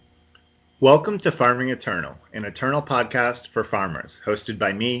Welcome to Farming Eternal, an eternal podcast for farmers, hosted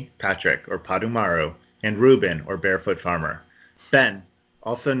by me, Patrick, or Padumaru, and Ruben, or Barefoot Farmer. Ben,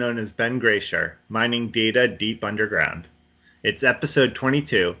 also known as Ben Gracier, mining data deep underground. It's episode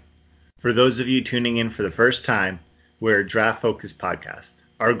 22. For those of you tuning in for the first time, we're a draft-focused podcast.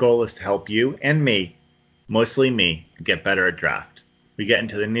 Our goal is to help you and me, mostly me, get better at draft. We get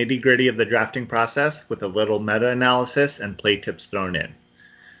into the nitty-gritty of the drafting process with a little meta-analysis and play tips thrown in.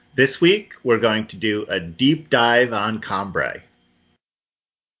 This week, we're going to do a deep dive on Cambrai.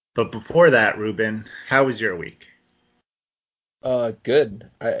 But before that, Ruben, how was your week? Good.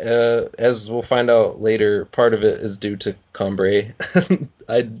 As we'll find out later, part of it is due to Cambrai.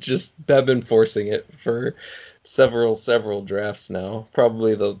 I just have been forcing it for several drafts now.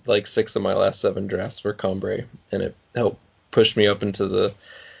 Probably the like 6 of my last 7 drafts were Cambrai, and it helped push me up into the,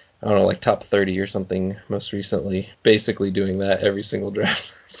 I don't know, like top 30 or something most recently. Basically doing that every single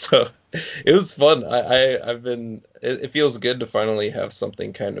draft. So it was fun. I've been. It feels good to finally have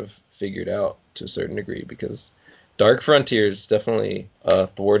something kind of figured out to a certain degree because Dark Frontiers definitely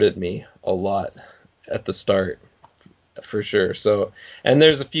thwarted me a lot at the start for sure. So, and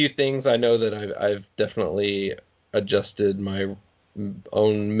there's a few things I know that I've definitely adjusted my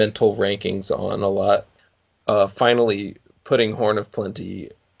own mental rankings on a lot. Finally putting Horn of Plenty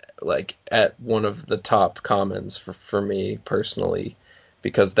like at one of the top commons for me personally,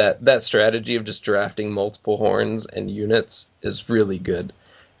 because that strategy of just drafting multiple horns and units is really good.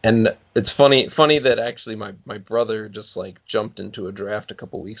 And it's funny that actually my brother just like jumped into a draft a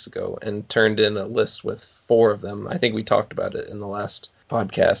couple weeks ago and turned in a list with 4 of them. I think we talked about it in the last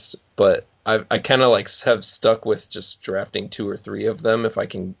podcast, but I kind of like have stuck with just drafting 2 or 3 of them if I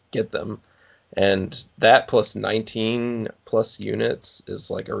can get them. And that plus 19 plus units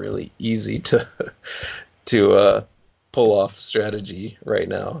is like a really easy to to pull off strategy right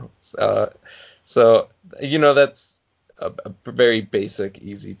now. So that's a very basic,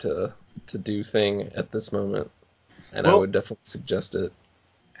 easy to do thing at this moment, and I Well, would definitely suggest it.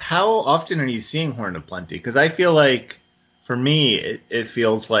 how often are you seeing Horn of Plenty? Because I feel like, for me, it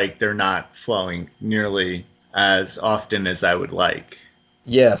feels like they're not flowing nearly as often as I would like.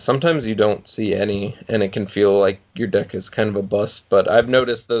 Yeah, sometimes you don't see any, and it can feel like your deck is kind of a bust. But I've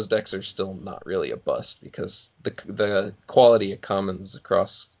noticed those decks are still not really a bust because the quality of commons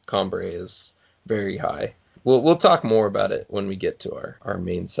across Cambrai is very high. We'll talk more about it when we get to our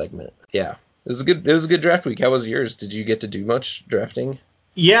main segment. Yeah, it was a good draft week. How was yours? Did you get to do much drafting?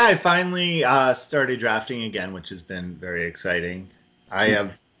 Yeah, I finally started drafting again, which has been very exciting. I Sweet.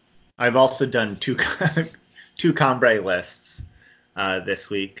 have I've also done two two Cambrai lists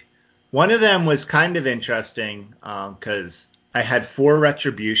this week. One of them was kind of interesting because I had 4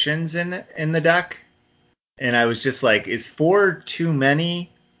 retributions in the deck, and I was just like, is 4 too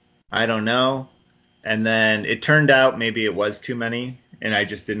many? I don't know. And then it turned out maybe it was too many, and I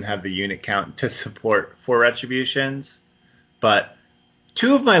just didn't have the unit count to support 4 retributions. But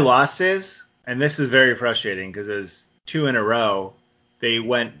 2 of my losses, and this is very frustrating because it was 2 in a row. They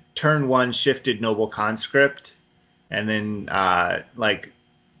went turn 1 shifted Noble Conscript, and then like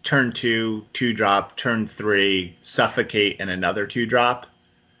turn 2 2 drop, turn 3 suffocate, and another 2 drop.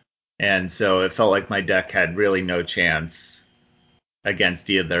 And so it felt like my deck had really no chance against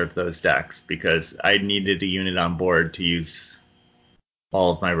either of those decks because I needed a unit on board to use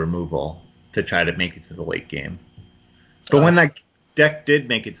all of my removal to try to make it to the late game. But Uh, when that deck did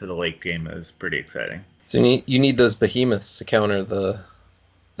make it to the late game, it was pretty exciting. so you need those behemoths to counter the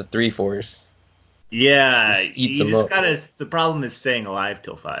 3/4s. Yeah, Just eats you them just up. gotta. The problem is staying alive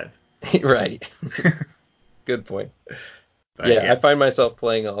till 5. Right. Good point. But Yeah, yeah, I find myself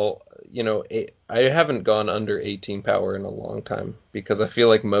playing I haven't gone under 18 power in a long time because I feel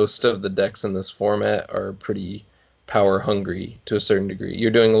like most of the decks in this format are pretty power hungry to a certain degree.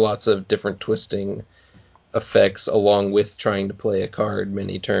 You're doing lots of different twisting effects along with trying to play a card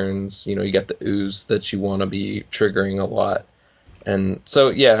many turns. You got the ooze that you want to be triggering a lot. And so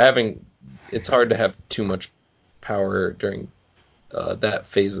yeah, having it's hard to have too much power during that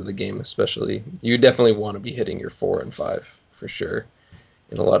phase of the game, especially. You definitely want to be hitting your 4 and 5 for sure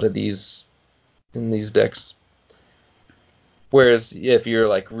in a lot of these decks. Whereas if you're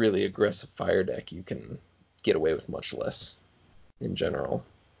like really aggressive fire deck, you can get away with much less in general.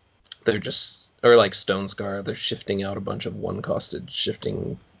 They're just or like Stone Scar, they're shifting out a bunch of one-costed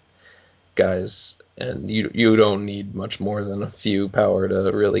shifting guys, and you don't need much more than a few power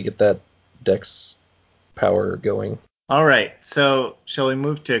to really get that deck's power going. all right. So shall we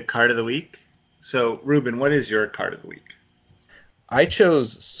move to card of the week? So Ruben, what is your card of the week? I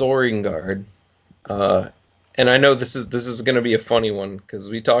chose Soaring Guard. Uh, And I know this is going to be a funny one because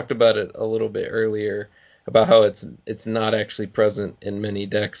we talked about it a little bit earlier about how it's not actually present in many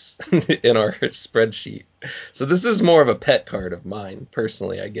decks in our spreadsheet. So this is more of a pet card of mine,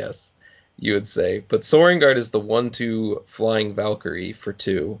 personally, I guess you would say. But Soaring Guard is the 1/2 flying Valkyrie for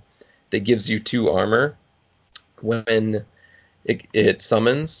 2 that gives you 2 armor when it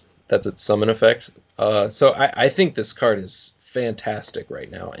summons. That's its summon effect. So I think this card is fantastic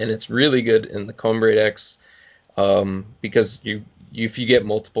right now, and it's really good in the Combrei decks because if you get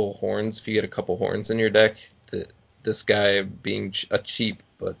multiple horns, if you get a couple horns in your deck, this guy being a cheap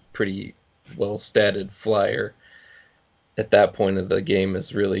but pretty well statted flyer at that point of the game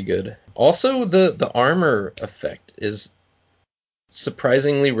is really good. Also, the armor effect is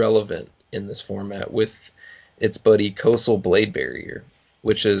surprisingly relevant in this format with its buddy Coastal Blade Barrier,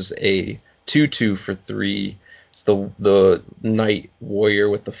 which is a 2/2 for 3. It's the knight warrior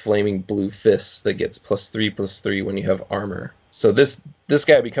with the flaming blue fists that gets +3/+3 when you have armor. So this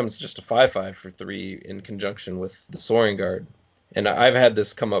guy becomes just a 5/5 for 3 in conjunction with the Soaring Guard. And I've had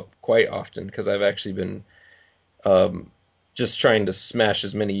this come up quite often because I've actually been um, just trying to smash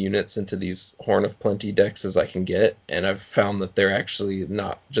as many units into these Horn of Plenty decks as I can get, and I've found that they're actually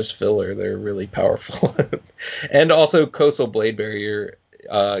not just filler; they're really powerful. And also, Coastal Blade Barrier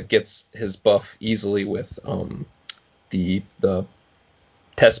gets his buff easily with the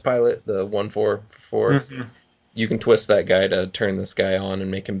test pilot, the 1/4/4. Hmm. You can twist that guy to turn this guy on and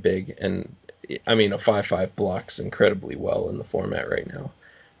make him big, and I mean a 5/5 blocks incredibly well in the format right now.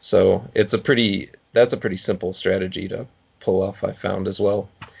 So that's a pretty simple strategy to pull off, I found as well.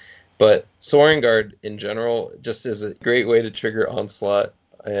 But Soaring Guard in general just is a great way to trigger Onslaught,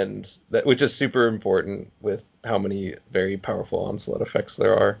 and that which is super important with how many very powerful Onslaught effects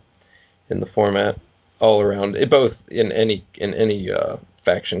there are in the format all around. It both in any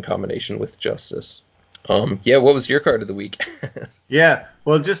faction combination with Justice. Yeah, what was your card of the week? Yeah.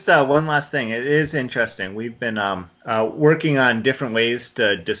 Well, just one last thing. It is interesting. We've been working on different ways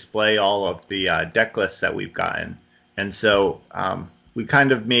to display all of the deck lists that we've gotten. And so we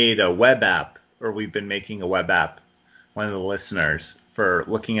kind of made a web app, or we've been making a web app, one of the listeners, for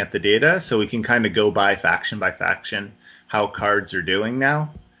looking at the data so we can kind of go by faction how cards are doing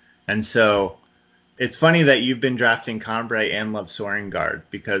now. And so it's funny that you've been drafting Combray and love Soaring Guard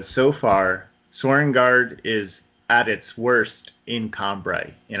because so far Soaring Guard is at its worst in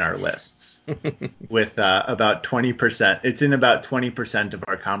Combray in our lists with about 20%. It's in about 20% of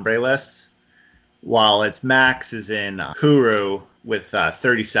our Combray lists, while its max is in Huru with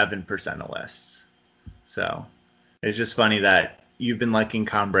 37% of lists. So it's just funny that you've been liking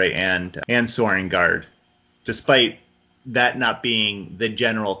Combray and Soaring Guard, despite that not being the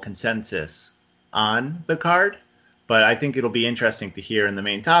general consensus on the card. But I think it'll be interesting to hear in the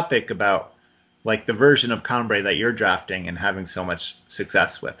main topic about like the version of Combray that you're drafting and having so much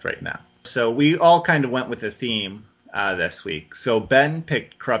success with right now. So we all kind of went with a theme this week. So Ben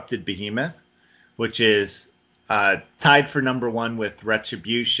picked Corrupted Behemoth, which is tied for number one with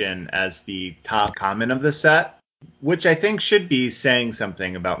Retribution as the top common of the set, which I think should be saying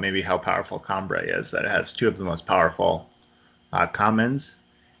something about maybe how powerful Combray is, that it has two of the most powerful commons.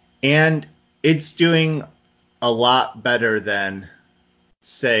 And it's doing a lot better than,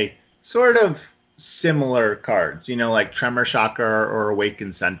 say, sort of similar cards, like Tremor Shocker or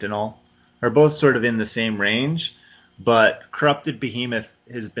Awakened Sentinel are both sort of in the same range, but Corrupted Behemoth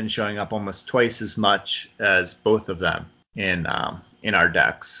has been showing up almost twice as much as both of them in our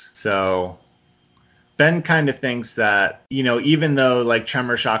decks. So Ben kind of thinks that, even though like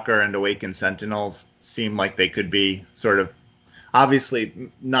Tremor Shocker and Awakened Sentinels seem like they could be sort of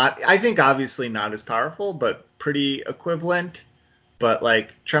obviously not as powerful, but pretty equivalent. But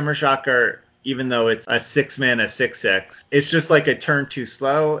like Tremor Shocker, even though it's a 6 mana 6/6, it's just like a turn too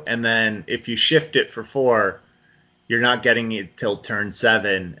slow. And then if you shift it for 4, you're not getting it till turn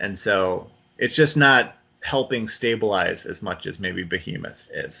 7. And so it's just not helping stabilize as much as maybe Behemoth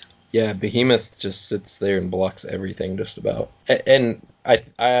is. Yeah, Behemoth just sits there and blocks everything just about. And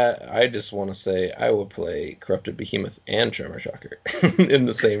I just want to say I will play Corrupted Behemoth and Tremor Shocker in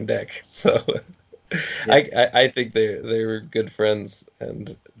the same deck. So Yeah. I think they're good friends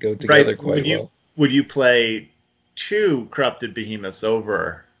and go Right. together quite well. Would you play two Corrupted Behemoths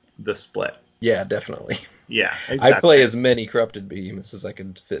over the split? Yeah, definitely. Yeah, I play exactly. as many Corrupted Behemoths as I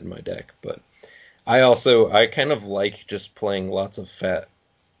can fit in my deck, but I kind of like just playing lots of fat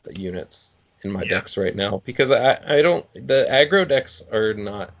units in my Yeah. decks right now because I don't the aggro decks are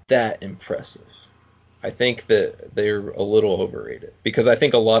not that impressive. I think that they're a little overrated because I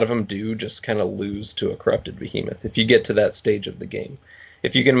think a lot of them do just kind of lose to a Corrupted Behemoth if you get to that stage of the game.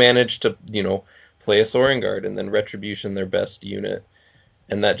 If you can manage to, play a Soaring Guard, and then Retribution their best unit,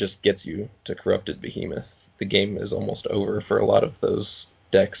 and that just gets you to Corrupted Behemoth. The game is almost over for a lot of those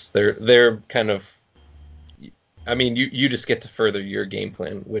decks. They're kind of, I mean, you just get to further your game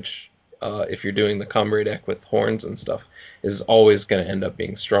plan, which if you're doing the Combrei deck with horns and stuff, is always going to end up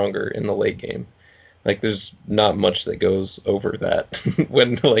being stronger in the late game. Like, there's not much that goes over that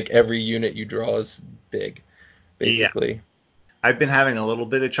when like every unit you draw is big, Yeah. basically. I've been having a little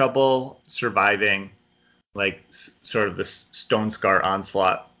bit of trouble surviving, like sort of this Stone Scar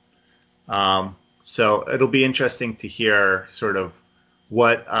onslaught. So it'll be interesting to hear sort of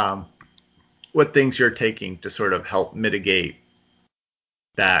what what things you're taking to sort of help mitigate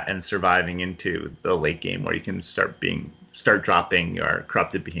that and surviving into the late game where you can start dropping your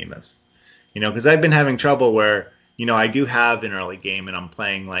Corrupted Behemoths. Because I've been having trouble where I do have an early game and I'm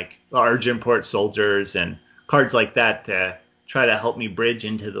playing like Argenport Soldiers and cards like that to try to help me bridge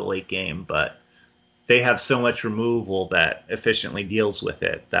into the late game, but they have so much removal that efficiently deals with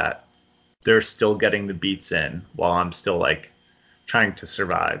it that they're still getting the beats in while I'm still like trying to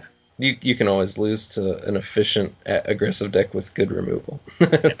survive. You can always lose to an efficient aggressive deck with good removal.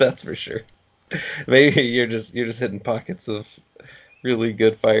 That's for sure. Maybe you're just hitting pockets of really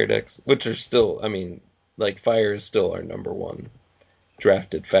good fire decks, which are still, I mean, like fire is still our number one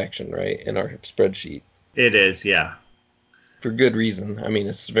drafted faction, right, in our spreadsheet It is, yeah. for good reason. I mean,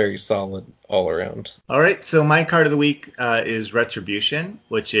 it's very solid all around. All right, so my card of the week is Retribution,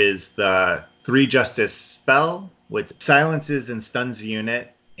 which is the 3 justice spell, which silences and stuns the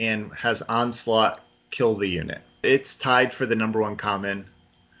unit and has Onslaught kill the unit. It's tied for the number one common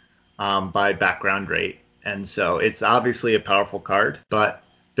by background rate, and so it's obviously a powerful card, but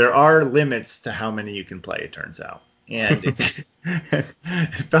there are limits to how many you can play, it turns out. And it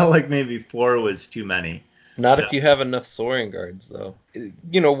felt like maybe 4 was too many. Not So if you have enough soaring guards, though.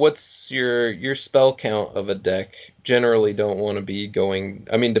 What's your spell count of a deck? Generally, don't want to be going.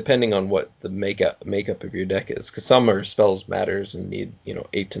 I mean, depending on what the makeup of your deck is, because some are spells matters and need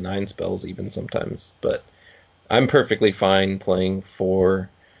 8 to 9 spells even sometimes. But I'm perfectly fine playing 4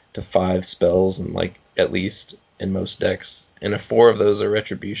 to 5 spells and like at least in most decks. And if 4 of those are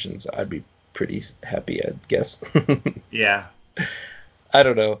retributions, I'd be pretty happy, I'd guess. yeah, I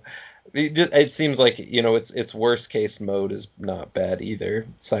don't know. It seems like its worst case mode is not bad either.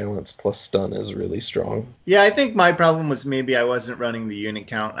 Silence plus stun is really strong. yeah, I think my problem was maybe I wasn't running the unit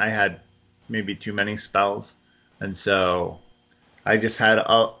count. I had maybe too many spells, and so I had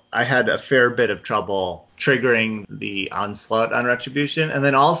a fair bit of trouble triggering the onslaught on retribution, and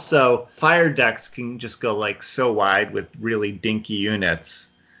then also fire decks can just go like so wide with really dinky units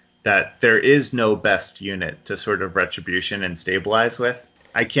that there is no best unit to sort of retribution and stabilize with.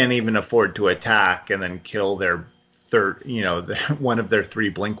 I can't even afford to attack and then kill their third, one of their 3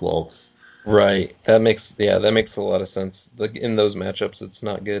 blink wolves. Right. That makes a lot of sense. Like in those matchups, it's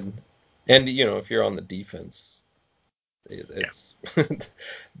not good. And if you're on the defense, Yeah. it's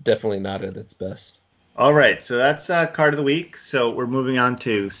definitely not at its best. All right, so that's card of the week. So we're moving on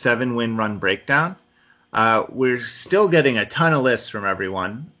to 7 win run breakdown. We're still getting a ton of lists from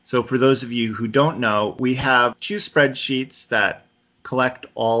everyone. So for those of you who don't know, we have 2 spreadsheets that collect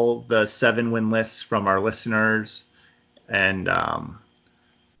all the 7 win lists from our listeners and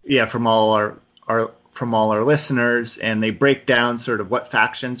from all our listeners, and they break down sort of what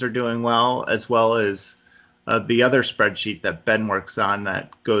factions are doing well, as well as the other spreadsheet that Ben works on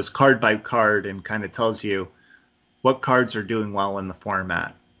that goes card by card and kind of tells you what cards are doing well in the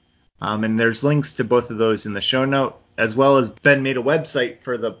format. And there's links to both of those in the show note, as well as Ben made a website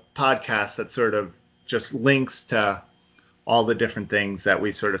for the podcast that sort of just links to all the different things that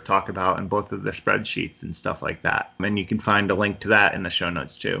we sort of talk about in both of the spreadsheets and stuff like that. And you can find a link to that in the show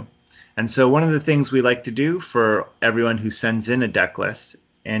notes too. And so one of the things we like to do for everyone who sends in a deck list,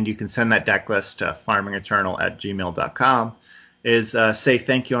 and you can send that deck list to farmingeternal@gmail.com, is say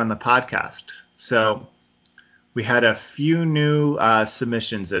thank you on the podcast. So we had a few new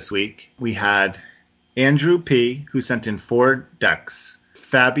submissions this week. We had Andrew P., who sent in 4 decks,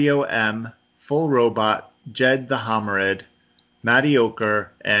 Fabio M., Full Robot, Jed the Hominid,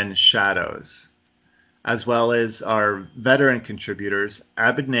 Mediocre, and Shadows, as well as our veteran contributors,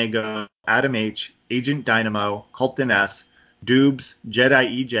 Abednego, Adam H., Agent Dynamo, Colton S., Dubes,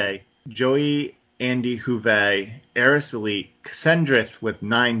 Jedi EJ, Joey Andy Huve, Eris Elite, Cassandrith with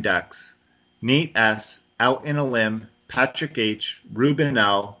 9 decks, Nate S., Out in a Limb, Patrick H., Ruben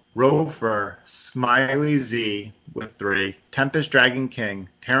L., Rofer, Smiley Z with 3, Tempest Dragon King,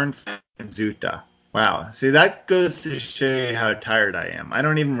 Terran and Zuta. Wow. See, that goes to show you how tired I am. I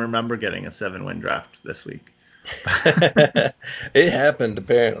don't even remember getting a 7 win draft this week. It happened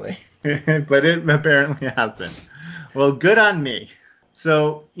apparently. but it apparently happened. Well, good on me.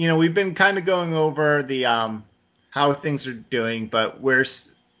 So, we've been kind of going over the how things are doing, but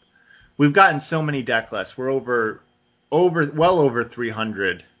we've gotten so many deck lists. We're well over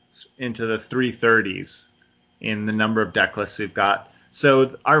 300 into the 330s in the number of deck lists we've got.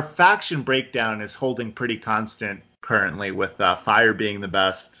 So our faction breakdown is holding pretty constant currently, with Fire being the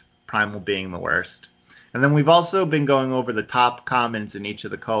best, Primal being the worst. And then we've also been going over the top commons in each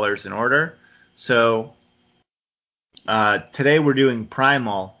of the colors in order. So today we're doing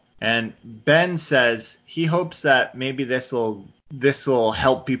Primal, and Ben says he hopes that maybe this will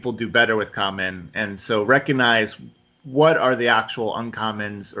help people do better with common, and so recognize what are the actual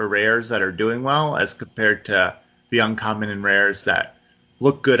uncommons or rares that are doing well as compared to the uncommon and rares that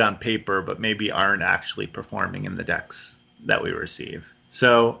look good on paper but maybe aren't actually performing in the decks that we receive.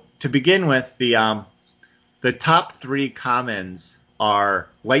 So to begin with, the top three commons are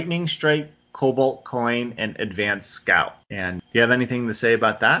Lightning Strike, Cobalt Coin, and Advanced Scout. And do you have anything to say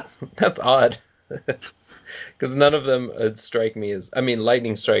about that? That's odd. Because none of them strike me as. I mean,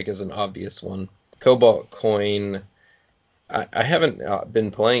 Lightning Strike is an obvious one. Cobalt Coin, I haven't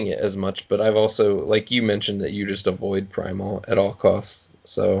been playing it as much, but I've also, like you mentioned, that you just avoid Primal at all costs.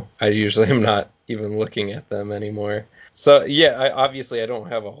 So I usually am not even looking at them anymore. So yeah, obviously I don't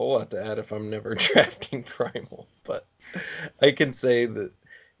have a whole lot to add if I'm never drafting Primal, but I can say that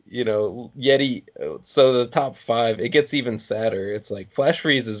Yeti. So the top five, it gets even sadder. It's like Flash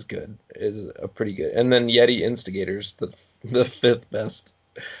Freeze is good, is a pretty good, and then Yeti Instigator's the fifth best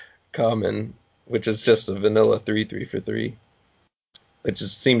common, which is just a vanilla 3/3 for 3. It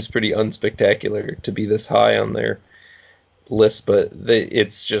just seems pretty unspectacular to be this high on their list, but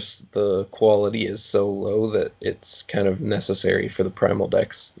it's just the quality is so low that it's kind of necessary for the primal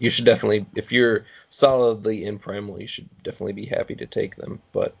decks. You should definitely, if you're solidly in primal, you should definitely be happy to take them.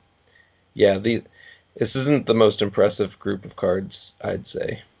 But yeah, this isn't the most impressive group of cards, I'd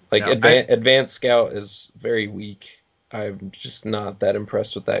say. Like No, Advanced Scout is very weak. I'm just not that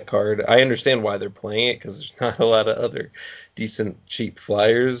impressed with that card. I understand why they're playing it because there's not a lot of other decent cheap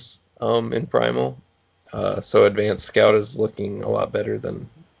flyers in Primal. So Advanced Scout is looking a lot better than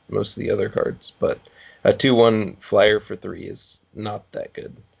most of the other cards, but a 2/1 flyer for 3 is not that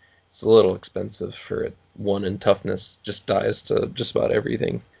good. It's a little expensive for it. 1 in toughness, just dies to just about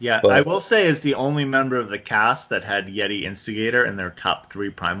everything. yeah, I But will say as the only member of the cast that had Yeti Instigator in their top three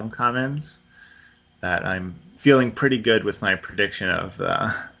primal commons, that I'm feeling pretty good with my prediction of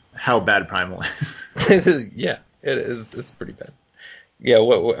how bad primal is. yeah, it is. It's pretty bad. Yeah,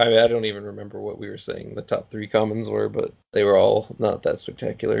 I don't even remember what we were saying the top 3 commons were, but they were all not that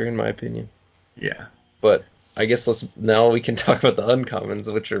spectacular in my opinion. Yeah. But I guess now we can talk about the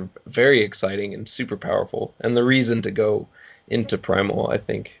uncommons, which are very exciting and super powerful. And the reason to go into Primal, I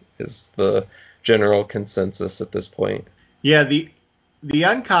think, is the general consensus at this point. Yeah, the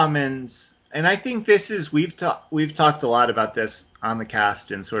uncommons, and I think this is we've talked a lot about this on the cast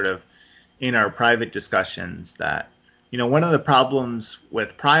and sort of in our private discussions that one of the problems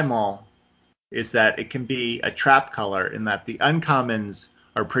with primal is that it can be a trap color in that the uncommons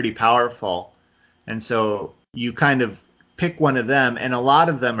are pretty powerful, and so you kind of pick one of them, and a lot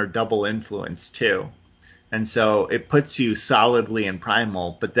of them are double influence too. And so it puts you solidly in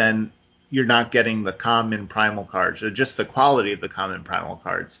primal, but then you're not getting the common primal cards, or just the quality of the common primal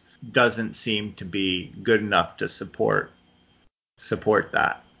cards doesn't seem to be good enough to support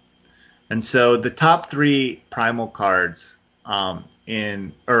that. And so the top three primal cards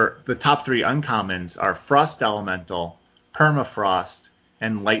the top three uncommons are Frost Elemental, Permafrost,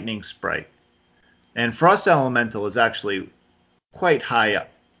 and Lightning Sprite. And Frost Elemental is actually quite high up,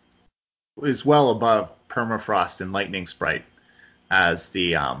 is well above Permafrost and Lightning Sprite as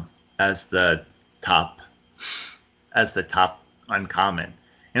the as the top as the top uncommon.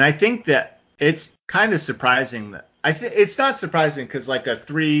 And I think that it's kind of surprising that it's not surprising because like a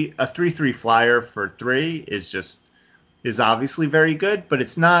 3/3 flyer for 3 is obviously very good, but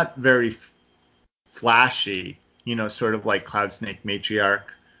it's not very flashy, sort of like Cloud Snake Matriarch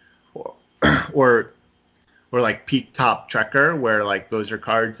or or or like Peak Top Trekker, where like those are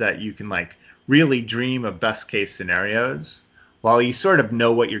cards that you can like really dream of best case scenarios while you sort of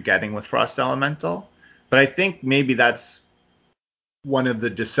know what you're getting with Frost Elemental. But I think maybe that's one of the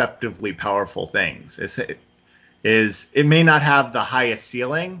deceptively powerful things is it may not have the highest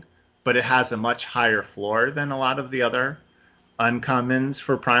ceiling, but it has a much higher floor than a lot of the other uncommons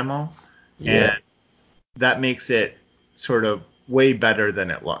for Primal. Yeah. And that makes it sort of way better than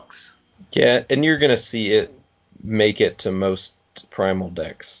it looks. Yeah, and you're going to see it make it to most Primal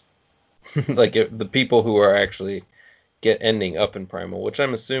decks. Like the people who are actually get ending up in Primal, which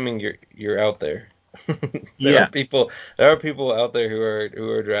I'm assuming you're out there. There are Yeah. people out there who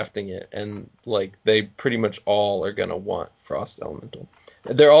are drafting it, and like they pretty much all are gonna want Frost Elemental.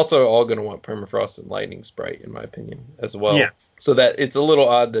 They're also all gonna want Permafrost and Lightning Sprite, in my opinion, as well. Yes. So that it's a little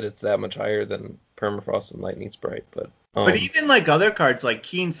odd that it's that much higher than Permafrost and Lightning Sprite, but But even like other cards like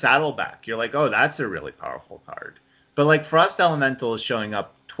Keen Saddleback, you're like, oh, that's a really powerful card. But like Frost Elemental is showing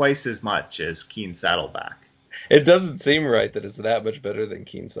up twice as much as Keen Saddleback. it doesn't seem right that it's that much better than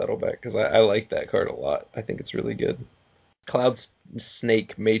Keen Saddleback because I like that card a lot. I think it's really good. Cloud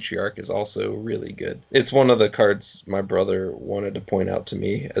Snake Matriarch is also really good. It's one of the cards my brother wanted to point out to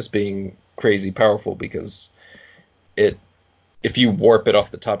me as being crazy powerful because it if you warp it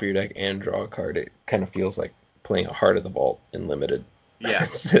off the top of your deck and draw a card, it kind of feels like playing a Heart of the Vault in limited. Yeah.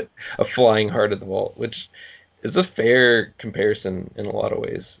 It's a flying Heart of the Vault, which is a fair comparison in a lot of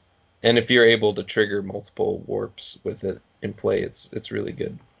ways. And if you're able to trigger multiple warps with it in play, it's really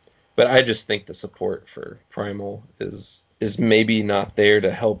good. But I just think the support for Primal is maybe not there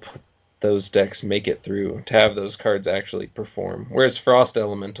to help those decks make it through, to have those cards actually perform. Whereas Frost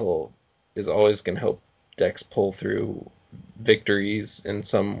Elemental is always going to help decks pull through victories in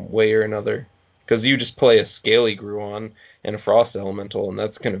some way or another. Because you just play a Scaly Gruon and a Frost Elemental, and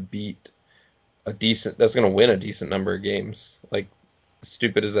that's going to win a decent number of games. Like,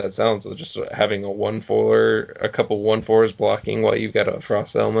 stupid as that sounds, just having a 1/4, a couple 1/4s blocking while you've got a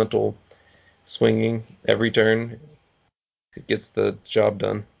Frost Elemental swinging every turn, it gets the job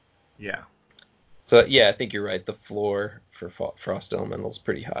done. Yeah. So yeah, I think you're right. The floor for Frost Elemental is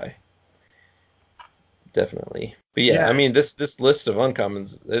pretty high, definitely. But yeah, I Yeah. mean this list of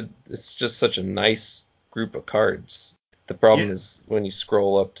uncommons, it's just such a nice group of cards. The Yeah. problem is when you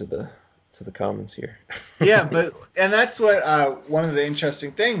scroll up to the commons here. Yeah, but and that's what one of the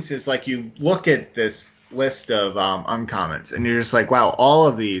interesting things is like you look at this list of uncommons and you're just like, wow, all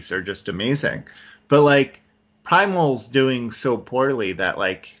of these are just amazing. But like Primal's doing so poorly that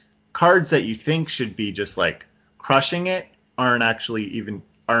like cards that you think should be just like crushing it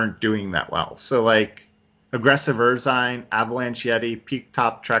aren't doing that well. So like Aggressive Urzine, Avalanche Yeti, Peak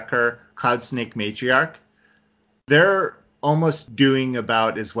Top Trekker, Cloud Snake Matriarch, they're almost doing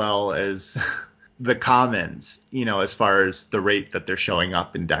about as well as the commons, as far as the rate that they're showing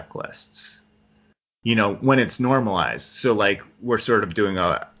up in deck lists, when it's normalized. So like we're sort of doing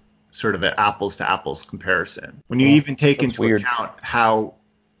a sort of an apples to apples comparison. When you Oh, even take that's into weird. account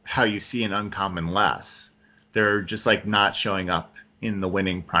how you see an uncommon less, they're just like not showing up in the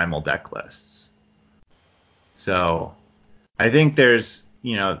winning primal deck lists. So I think there's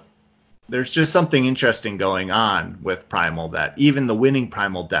just something interesting going on with Primal that even the winning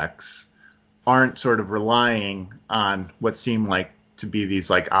Primal decks aren't sort of relying on what seem like to be these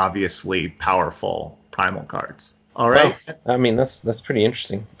like obviously powerful Primal cards. All Wow. right. I mean that's pretty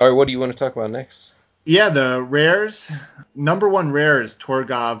interesting. All right, what do you want to talk about next? Yeah, the rares. Number one rare is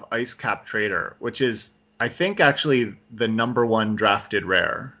Torgov Ice Cap Trader, which is, I think, actually the number one drafted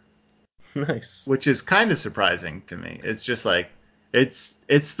rare, Nice. which is kind of surprising to me. It's just like it's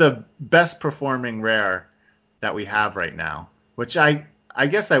the best performing rare that we have right now, which I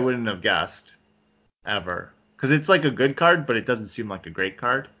guess I wouldn't have guessed ever because it's like a good card, but it doesn't seem like a great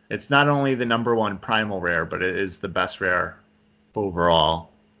card. It's not only the number one primal rare, but it is the best rare overall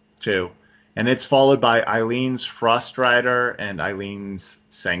too. And it's followed by Eileen's Frost Rider and Eileen's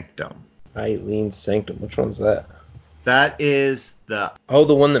Sanctum. Eileen's Sanctum. Which one's that? That is the Oh,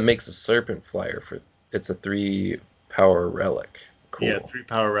 the one that makes a serpent flyer for it's a 3 power relic. yeah Cool. 3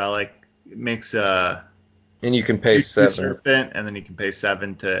 power relic. It makes a And you can pay 2/2 7. serpent, and then you can pay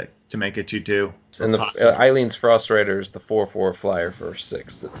 7 to make it 2/2 or And the possibly Eileen's Frost Rider is the 4/4 flyer for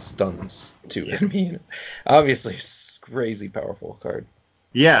 6 that stuns 2 yeah. enemy. Obviously, crazy powerful card.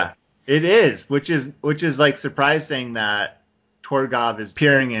 Yeah, it is, which is like surprising that Torgov is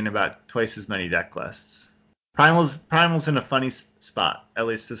appearing in about twice as many deck lists. Primal's in a funny spot, at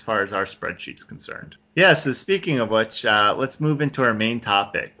least as far as our spreadsheet's concerned. Yeah. So speaking of which, let's move into our main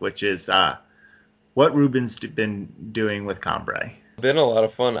topic, which is what Ruben's been doing with Combray. Been a lot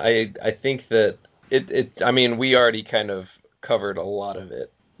of fun. I think that I mean we already kind of covered a lot of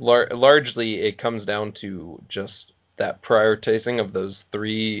it. Largely it comes down to just that prioritizing of those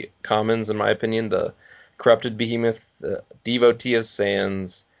 3 commons in my opinion, the Corrupted Behemoth, the Devotee of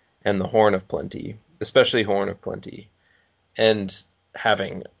Sands, and the Horn of Plenty, especially Horn of Plenty. And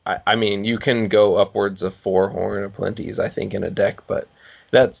having I mean you can go upwards of 4 Horn of Plenties I think in a deck, but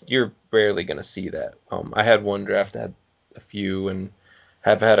that's you're rarely going to see that. I had one draft that had a few, and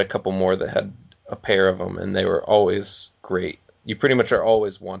have had a couple more that had a pair of them, and they were always great. You pretty much are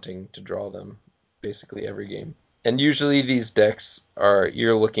always wanting to draw them, basically every game. And usually these decks are,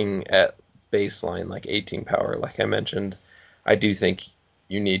 you're looking at baseline like 18 power, like I mentioned. I do think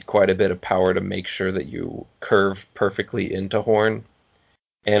you need quite a bit of power to make sure that you curve perfectly into Horn,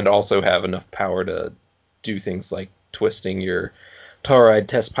 and also have enough power to do things like twisting your Tauride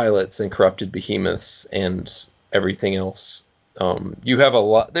test pilots and corrupted behemoths and everything else. You have a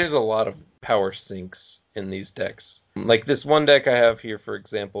lot. There's a lot of power sinks in these decks. Like this one deck I have here, for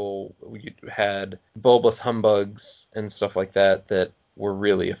example, we had bulbous humbugs and stuff like that that were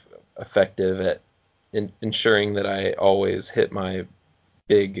really effective at ensuring that I always hit my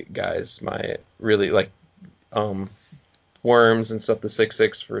big guys, my really like um, worms and stuff, the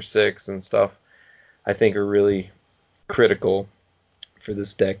 6/6 for 6 and stuff, I think are really critical for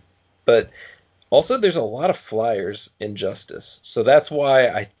this deck. But also, there's a lot of flyers in Justice, so that's why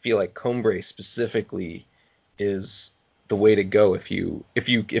I feel like Combray specifically is the way to go if you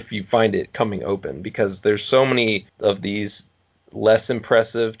find it coming open, because there's so many of these less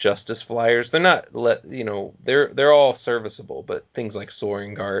impressive Justice flyers. They're not they're all serviceable, but things like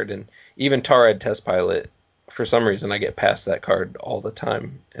Soaring Guard and even Tarad Test Pilot, for some reason I get past that card all the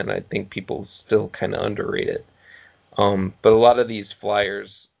time, and I think people still kind of underrate it. But a lot of these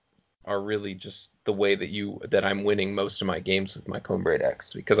flyers are really just the way that I'm winning most of my games with my Combray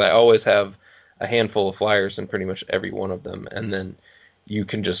decks, because I always have a handful of flyers in pretty much every one of them, and then you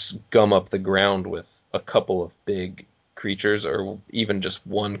can just gum up the ground with a couple of big creatures, or even just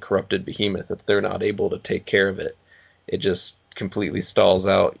one corrupted behemoth. If they're not able to take care of it, it just completely stalls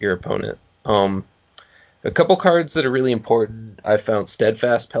out your opponent. A couple cards that are really important. I found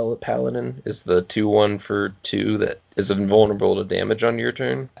Steadfast Paladin is the 2/1 for 2 that is invulnerable to damage on your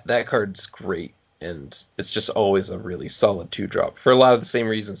turn. That card's great, and it's just always a really solid 2-drop. For a lot of the same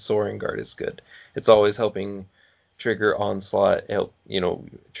reasons Soaring Guard is good. It's always helping trigger Onslaught,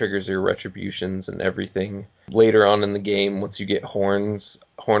 triggers your retributions and everything. Later on in the game, once you get Horn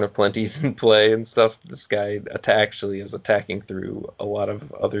of Plenty's in play and stuff, this guy actually is attacking through a lot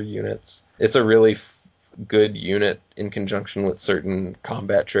of other units. It's a really good unit in conjunction with certain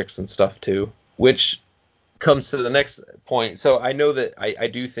combat tricks and stuff too, which comes to the next point. So I know that I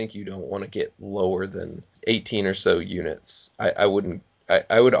do think you don't want to get lower than 18 or so units. I wouldn't.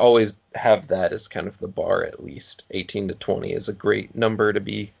 I would always have that as kind of the bar. At least 18 to 20 is a great number to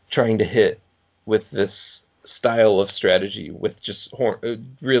be trying to hit with this style of strategy, with just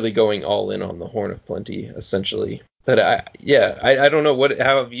really going all in on the Horn of Plenty, essentially. But I don't know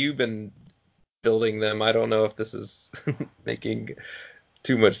how have you been building them. I don't know if this is making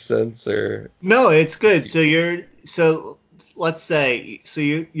too much sense or. No, it's good. So let's say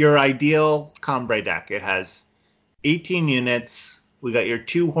your ideal Combray deck. It has 18 units. We got your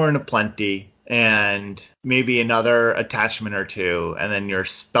 2 Horn of Plenty and maybe another attachment or two, and then your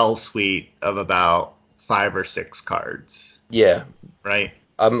spell suite of about 5 or 6 cards. Yeah, Right?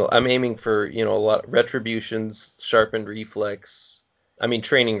 I'm aiming for a lot of retributions, sharpened reflex. I mean,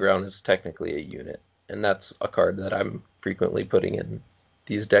 training ground is technically a unit, and that's a card that I'm frequently putting in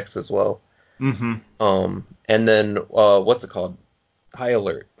these decks as well. Mm-hmm. And then what's it called? High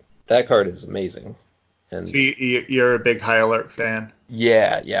Alert. That card is amazing. So And you're a big High Alert fan?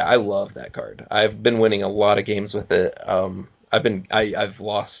 yeah, I love that card. I've been winning a lot of games with it. I've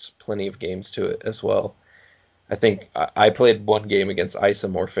lost plenty of games to it as well. I think I played one game against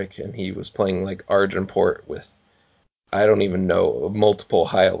Isomorphic, and he was playing like Argenport with, I don't even know, multiple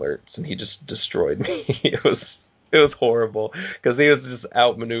high alerts, and he just destroyed me. It was horrible because he was just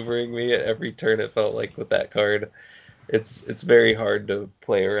outmaneuvering me at every turn. It felt like with that card, it's very hard to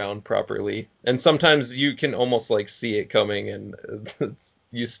play around properly, and sometimes you can almost like see it coming, and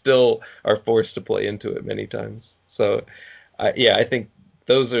you still are forced to play into it many times. So, I think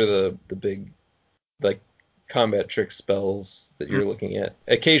those are the big like combat trick spells that you're looking at.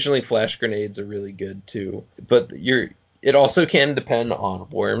 Occasionally, flash grenades are really good too, but it also can depend on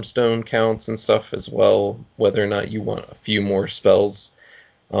Wormstone counts and stuff as well, whether or not you want a few more spells.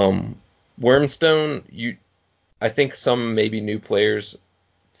 Um, Wormstone, I think some maybe new players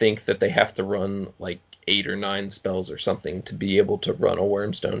think that they have to run like 8 or 9 spells or something to be able to run a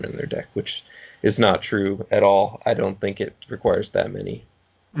Wormstone in their deck, which is not true at all. I don't think it requires that many.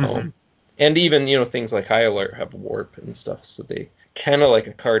 Mm-hmm. And even things like High Alert have warp and stuff, so they kind of like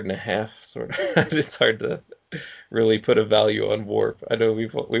a card and a half sort of. It's hard to really put a value on warp. I know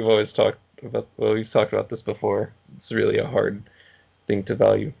we've always talked about we've talked about this before. It's really a hard thing to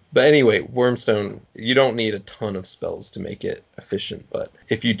value. But anyway, Wormstone, you don't need a ton of spells to make it efficient, but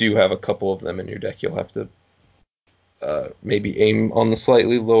if you do have a couple of them in your deck, you'll have to maybe aim on the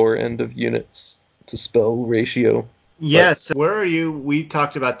slightly lower end of units to spell ratio. But Yes. Where are you? We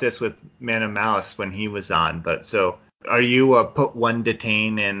talked about this with Man of Mouse when he was on, but so are you a put one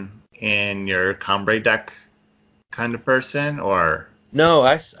detain in your Combre deck kind of person, or no,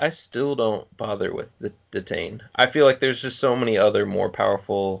 I still don't bother with the detain. I feel like there's just so many other more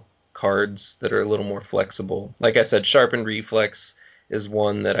powerful cards that are a little more flexible. Like I said, Sharpened Reflex is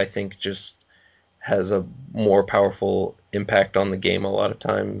one that I think just has a more powerful impact on the game a lot of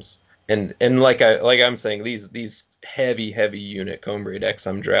times. And I'm saying, these heavy unit Combre decks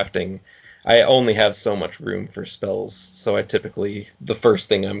I'm drafting, I only have so much room for spells, so I typically, the first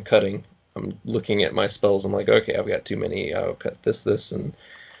thing I'm cutting, I'm looking at my spells. I'm like, okay, I've got too many. I'll cut this, and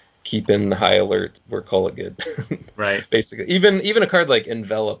keep in the high alert. We're call it good. right? Basically, even a card like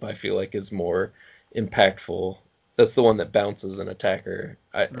Envelop, I feel like is more impactful. That's the one that bounces an attacker.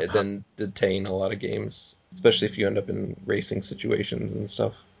 Then detain a lot of games, especially if you end up in racing situations and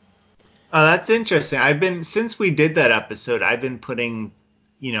stuff. Oh, that's interesting. I've been since we did that episode, I've been putting,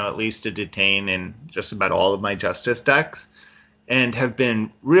 at least a detain in just about all of my justice decks, and have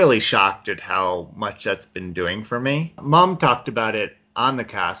been really shocked at how much that's been doing for me. Mom talked about it on the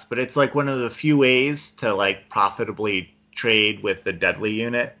cast, but it's like one of the few ways to like profitably trade with the deadly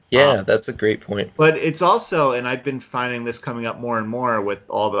unit. Yeah, that's a great point. But it's also, and I've been finding this coming up more and more with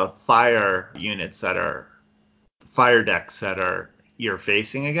all the fire units that are fire decks that are you're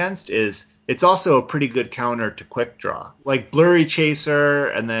facing against, is it's also a pretty good counter to quick draw. Like Blurry Chaser,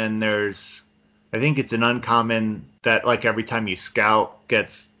 and then there's I think it's an uncommon that like every time you scout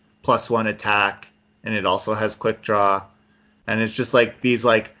gets +1 attack, and it also has quick draw. And it's just like these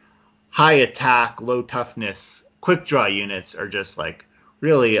like high attack, low toughness quick draw units are just like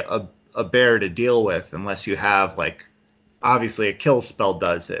really a bear to deal with unless you have like obviously a kill spell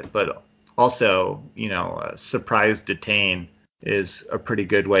does it, but also, a surprise detain is a pretty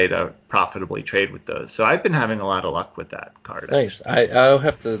good way to profitably trade with those. So I've been having a lot of luck with that card Nice. actually. I'll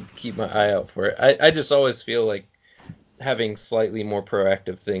have to keep my eye out for it. I just always feel like having slightly more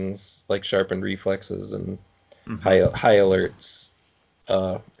proactive things like sharpened reflexes and Hmm. high alerts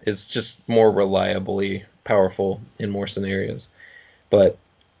is just more reliably powerful in more scenarios. But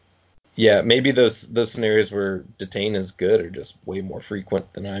yeah, maybe those scenarios where detain is good are just way more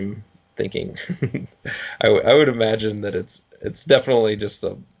frequent than I'm thinking. I would imagine that it's definitely just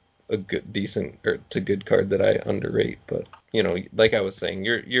a good decent or to good card that I underrate. But like I was saying,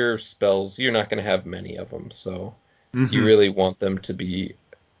 your spells, you're not going to have many of them, so you Hmm. really want them to be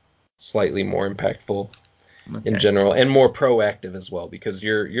slightly more impactful in Okay. general and more proactive as well, because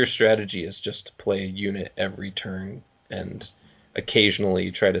your strategy is just to play a unit every turn and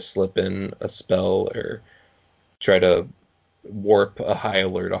occasionally try to slip in a spell or try to warp a high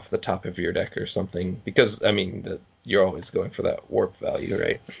alert off the top of your deck or something, because I mean that you're always going for that warp value,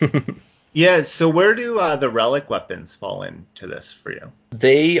 right? Yeah. So where do the relic weapons fall into this for you?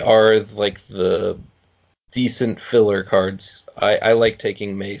 They are like the decent filler cards. I like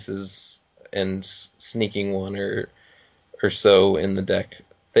taking maces and sneaking one or so in the deck.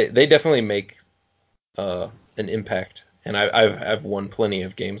 They definitely make an impact, and I've won plenty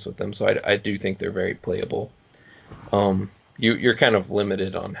of games with them, so I do think they're very playable. You're kind of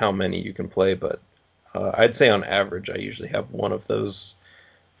limited on how many you can play, but I'd say on average I usually have one of those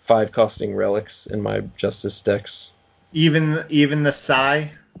five costing relics in my Justice decks. Even the Psy?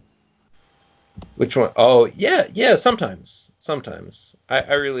 Which one? Oh yeah. Sometimes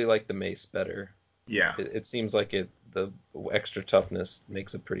I really like the mace better. Yeah. It seems like the extra toughness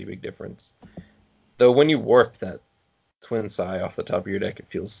makes a pretty big difference. Though when you warp that twin Psy off the top of your deck, it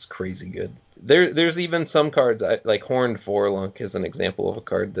feels crazy good. There's even some cards like Horned Forlunk is an example of a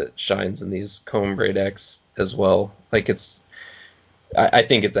card that shines in these Combre decks as well. Like I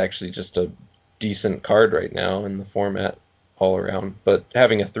think it's actually just a decent card right now in the format all around. But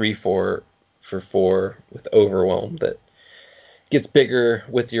having a 3/4 for 4 with Overwhelm that gets bigger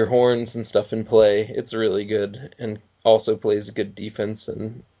with your horns and stuff in play, it's really good, and also plays good defense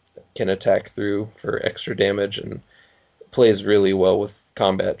and can attack through for extra damage, and plays really well with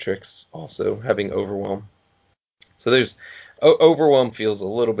combat tricks, also having Overwhelm. So there's Overwhelm feels a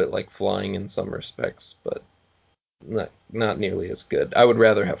little bit like flying in some respects, but not nearly as good. I would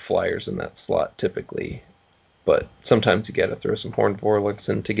rather have flyers in that slot typically, but sometimes you got to throw some Horned Vorlocks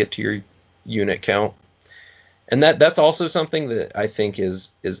in to get to your unit count. And that's also something that I think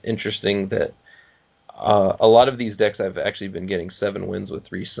is interesting, that a lot of these decks I've actually been getting 7 wins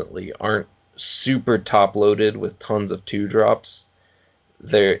with recently aren't super top loaded with tons of 2 drops.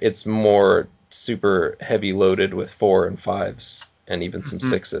 It's more super heavy loaded with 4 and 5s and even some Hmm.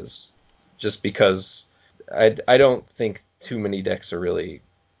 6s, just because I don't think too many decks are really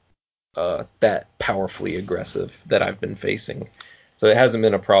that powerfully aggressive that I've been facing. So it hasn't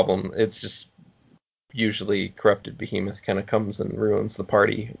been a problem. It's just usually Corrupted Behemoth kind of comes and ruins the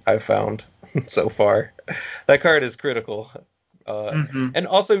party, I've found so far. That card is critical. Uh, Hmm. and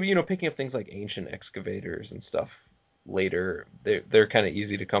also, picking up things like Ancient Excavators and stuff later, they're kind of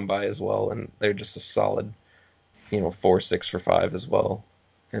easy to come by as well, and they're just a solid, 4/6 for 5 as well.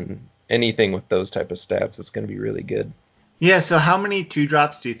 And anything with those type of stats is going to be really good. Yeah, so how many two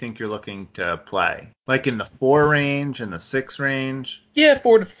drops do you think you're looking to play? Like in the 4 range, in the 6 range? Yeah,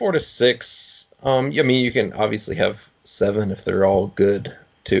 4 to 6. I mean, you can obviously have 7 if they're all good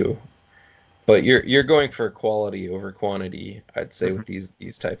too. But you're going for quality over quantity, I'd say, Hmm. with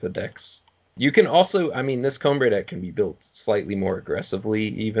these type of decks. You can also, I mean, this Combre deck can be built slightly more aggressively.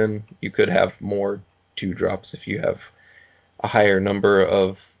 Even you could have more two drops if you have a higher number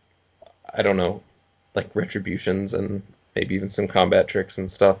of, I don't know, like retributions and maybe even some combat tricks and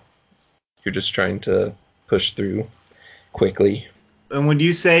stuff. You're just trying to push through quickly. And when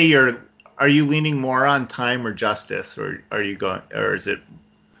you say are you leaning more on time or justice, or are you going, or is it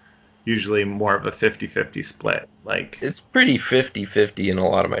usually more of a 50-50 split? Like, It's pretty 50-50 in a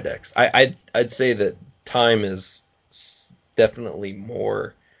lot of my decks. I'd say that time is definitely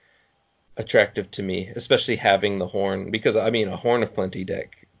more attractive to me, especially having the horn, because I mean a Horn of Plenty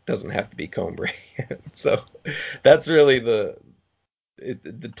deck doesn't have to be Combre. So that's really the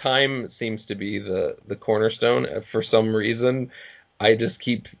time seems to be the cornerstone. For some reason, I just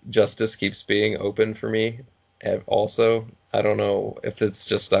keep Justice keeps being open for me. Also, I don't know if it's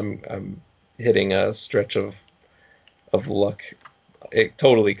just I'm hitting a stretch of luck. It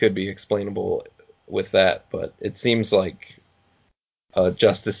totally could be explainable with that, but it seems like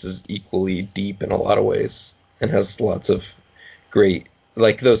Justice is equally deep in a lot of ways and has lots of great,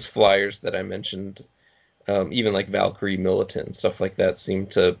 like those flyers that I mentioned, even like Valkyrie Militant and stuff like that seem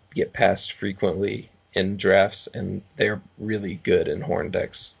to get passed frequently in drafts, and they're really good in Horn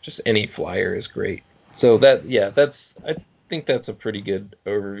decks. Just any flyer is great. So I think that's a pretty good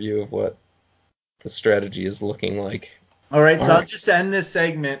overview of what the strategy is looking like. all right, All so I'll right. just end this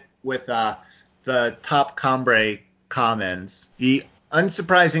segment with the top Combre commons. The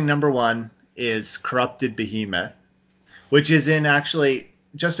unsurprising number one is Corrupted Behemoth, which is in actually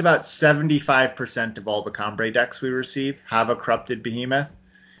just about 75% of all the Combre decks we receive have a Corrupted Behemoth.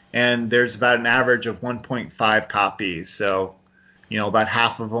 And there's about an average of 1.5 copies. So, about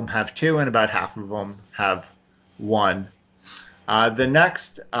half of them have two, and about half of them have one. The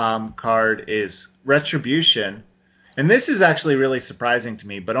next card is Retribution, and this is actually really surprising to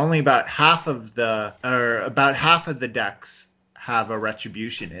me. But only about half of the decks have a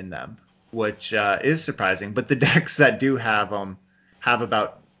Retribution in them, which is surprising. But the decks that do have them have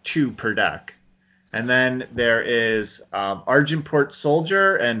about two per deck. And then there is Argenport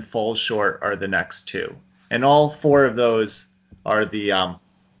Soldier and Fall Short are the next two. And all four of those are the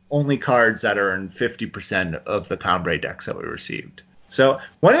only cards that are in 50% of the Combre decks that we received. So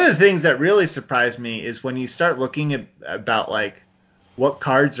one of the things that really surprised me is when you start looking about like what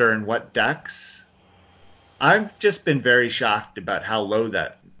cards are in what decks. I've just been very shocked about how low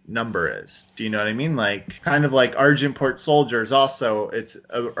that number is. Do you know what I mean? Like kind of like Argenport Soldiers also it's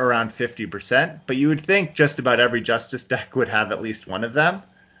around 50%, but you would think just about every Justice deck would have at least one of them,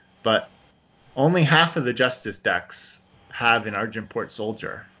 but only half of the Justice decks have an Argenport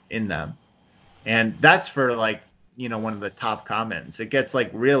Soldier in them. And that's for like, one of the top commons. It gets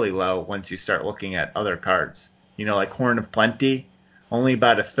like really low once you start looking at other cards. Like Horn of Plenty, only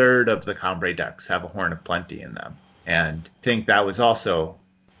about a third of the Combre decks have a Horn of Plenty in them. And I think that was also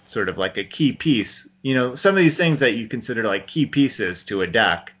sort of like a key piece. Some of these things that you consider like key pieces to a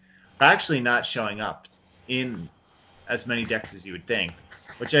deck are actually not showing up in as many decks as you would think,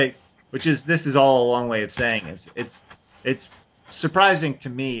 which I which is this is all a long way of saying is it's surprising to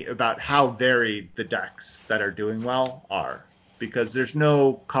me about how varied the decks that are doing well are, because there's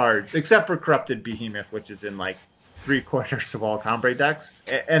no cards except for Corrupted Behemoth, which is in like three-quarters of all Combre decks,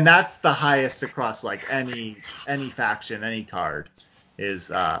 and that's the highest across like any faction, any card is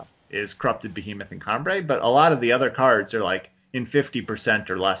Corrupted Behemoth and Combre, but a lot of the other cards are like in 50%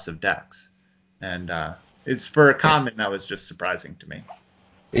 or less of decks, and it's for a common that was just surprising to me.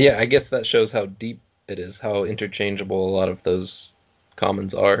 Yeah, I guess that shows how deep it is, how interchangeable a lot of those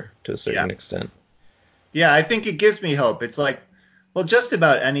commons are to a Yeah. certain extent. Yeah, I think it gives me hope. It's like, well, just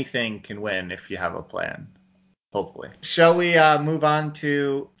about anything can win if you have a plan, hopefully. Shall we move on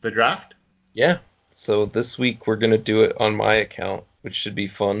to the draft? Yeah. So this week we're gonna do it on my account, which should be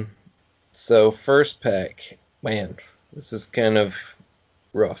fun. So first pack, man, this is kind of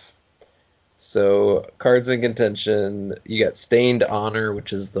rough. So cards in contention, you got Stained Honor,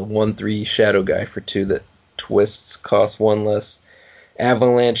 which is the 1/3 shadow guy for 2 that twists, costs 1 less.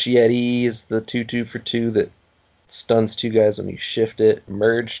 Avalanche Yeti is the 2/2 for 2 that stuns 2 guys when you shift it.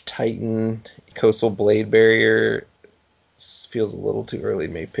 Merge Titan, Coastal Blade Barrier. Feels a little too early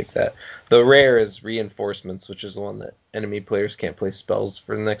to maybe pick that. The rare is Reinforcements, which is the one that enemy players can't play spells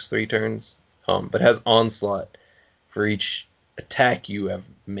for the next 3 turns, but has Onslaught. For each attack you have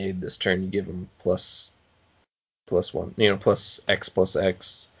made this turn, you give them +1, plus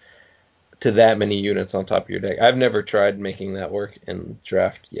X to that many units on top of your deck. I've never tried making that work in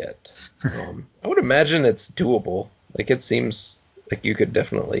draft yet. I would imagine it's doable. Like, it seems like you could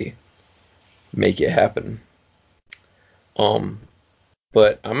definitely make it happen. Um,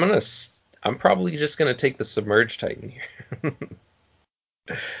 but I'm probably just gonna take the Submerged Titan here.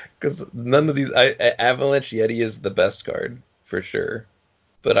 Because none of these, Avalanche Yeti is the best card for sure,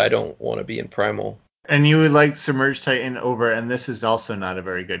 but I don't want to be in Primal. And you would like Submerged Titan over, and this is also not a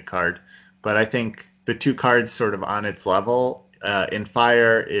very good card, but I think the two cards sort of on its level in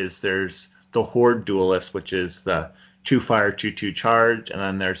Fire is there's the Horde Duelist, which is the 2 fire, 2/2 charge, and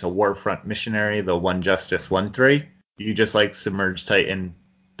then there's a Warfront Missionary, the 1 justice, 1/3. You just like Submerged Titan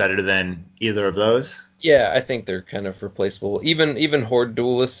better than either of those? Yeah, I think they're kind of replaceable. Even Horde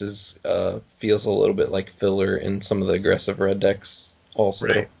Duelist is feels a little bit like filler in some of the aggressive red decks also.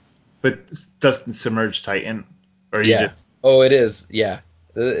 Right. But doesn't Submerged Titan, or you Yeah. just Oh, it is. Yeah.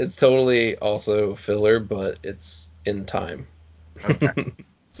 It's totally also filler, but it's in time. okay?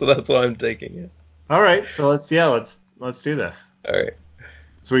 So that's why I'm taking it. All right, so let's do this. All right.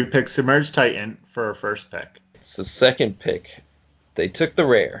 So we picked Submerged Titan for our first pick. It's the second pick. They took the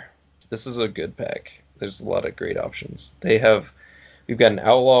rare. This is a good pack. There's a lot of great options. We've got an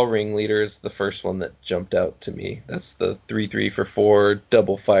Outlaw Ringleader is the first one that jumped out to me. That's the 3/3 for 4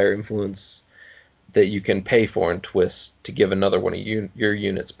 double fire influence that you can pay for and twist to give another one of your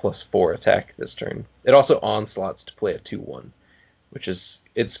units +4 attack this turn. It also onslaughts to play a 2/1, which is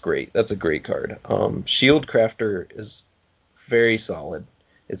it's great. That's a great card. Shield Crafter is very solid.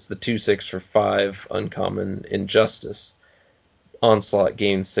 It's the 2/6 for 5 uncommon Injustice. Onslaught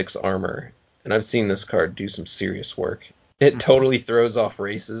gains 6 armor, and I've seen this card do some serious work. It totally throws off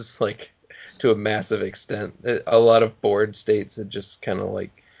races, like, to a massive extent. A lot of board states, it just kind of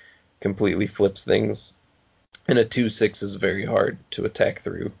like completely flips things. And a 2/6 is very hard to attack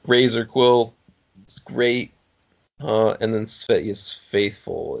through. Razor Quill is great. And then Svetya's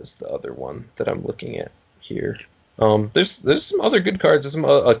Faithful is the other one that I'm looking at here. There's some other good cards. There's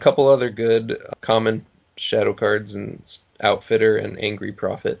a couple other good common shadow cards and Outfitter and Angry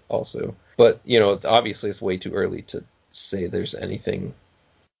Prophet also. But obviously it's way too early to say there's anything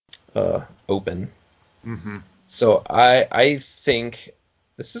open. Mm-hmm. So I think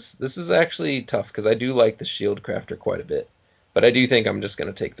this is actually tough because I do like the Shield Crafter quite a bit, but I do think I'm just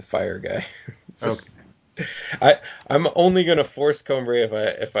gonna take the Fire guy. Okay. Just I'm only gonna force Combray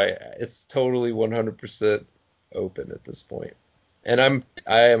if I it's totally 100% open at this point, and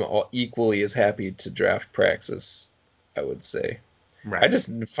I am equally as happy to draft Praxis. I would say I Right. just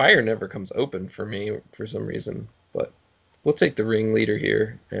Fire never comes open for me for some reason, but we'll take the Ringleader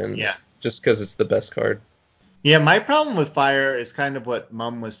here, and Yeah. just because it's the best card. Yeah, my problem with Fire is kind of what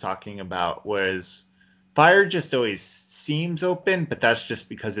Mum was talking about, was Fire just always seems open, but that's just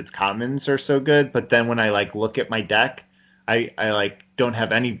because its commons are so good. But then when I like look at my deck, I like don't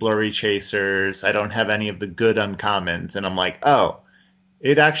have any blurry chasers, I don't have any of the good uncommons, and I'm like, oh,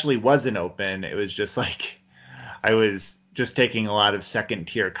 it actually wasn't open. It was just like I was just taking a lot of second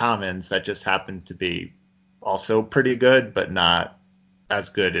tier commons that just happened to be also pretty good, but not as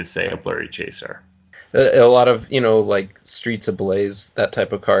good as say a blurry chaser. A lot of like Streets Ablaze, that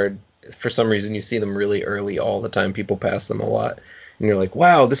type of card. For some reason, you see them really early all the time. People pass them a lot, and you're like,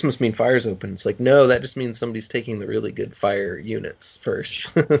 "Wow, this must mean fire's open." It's like, no, that just means somebody's taking the really good fire units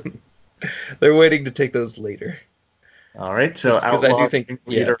first. They're waiting to take those later. All right, so Because I do Outlaw think,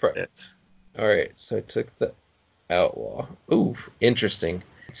 yeah. Leader hits. All right, so I took the Outlaw. Ooh, interesting.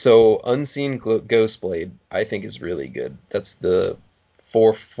 So Unseen Ghostblade, I think is really good. That's the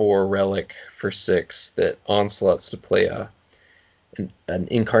 4/4 relic for 6 that onslaughts to play an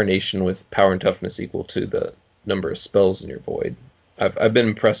incarnation with power and toughness equal to the number of spells in your void. I've been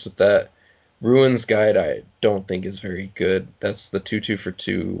impressed with that. Ruins Guide I don't think is very good. That's the 2/2 for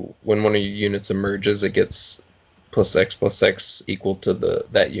 2. When one of your units emerges, it gets +X equal to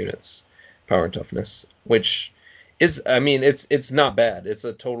that unit's power and toughness, which is, I mean, it's not bad. It's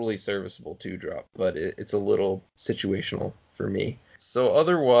a totally serviceable 2-drop, but it's a little situational for me. So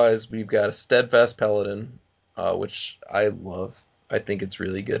otherwise, we've got a Steadfast Paladin, which I love. I think it's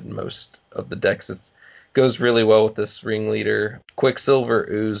really good in most of the decks. It goes really well with this Ringleader. Quicksilver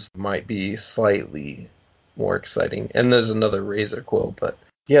Ooze might be slightly more exciting. And there's another Razor Quill, but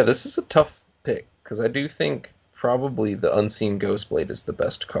yeah, this is a tough pick because I do think probably the Unseen Ghostblade is the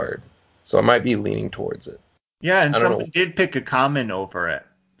best card. So I might be leaning towards it. Yeah, and I don't someone know. did pick a common over it.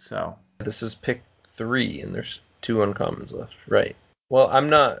 So This is pick 3, and there's 2 uncommons left. Right. Well, I'm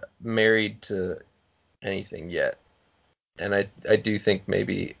not married to anything yet. And I do think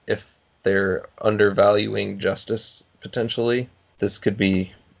maybe if they're undervaluing Justice potentially, this could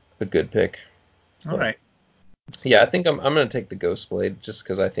be a good pick. all But right. yeah, I think I'm gonna take the Ghost Blade just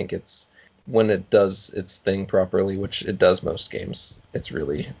because I think it's when it does its thing properly, which it does most games, it's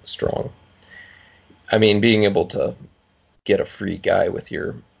really strong. I mean, being able to get a free guy with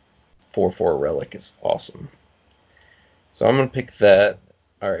your 4/4 relic is awesome. So I'm gonna pick that.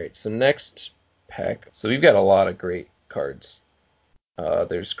 All right, so next pack. So we've got a lot of great cards.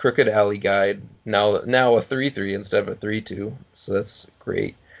 There's Crooked Alley Guide, now a 3/3 instead of a 3/2, so that's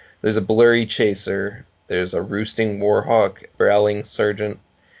great. There's a Blurry Chaser. There's a Roosting Warhawk, Growling Sergeant,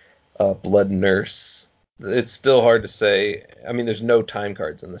 Blood Nurse. It's still hard to say. I mean, there's no time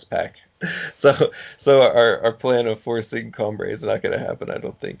cards in this pack, so our plan of forcing Combre is not going to happen. I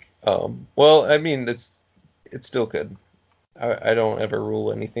don't think. Well, I mean, it's still good. I don't ever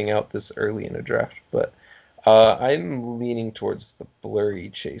rule anything out this early in a draft, but I'm leaning towards the Blurry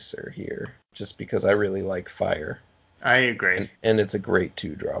Chaser here, just because I really like fire, I agree. and it's a great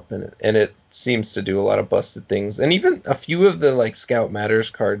 2-drop, and it seems to do a lot of busted things, and even a few of the like Scout Matters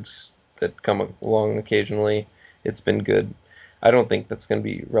cards that come along occasionally, it's been good. I don't think that's going to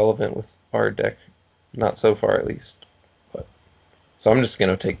be relevant with our deck, not so far at least. But so I'm just going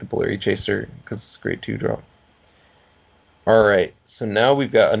to take the Blurry Chaser because it's a great 2-drop. All right, so now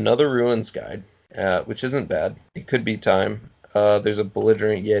we've got another Ruins Guide, which isn't bad. It could be time. There's a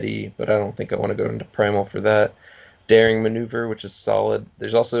Belligerent Yeti, but I don't think I want to go into Primal for that. Daring Maneuver, which is solid.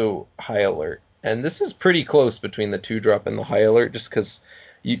 There's also High Alert, and this is pretty close between the 2-drop and the High Alert, just because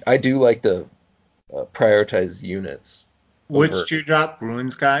I do like to prioritize units Which over. two drop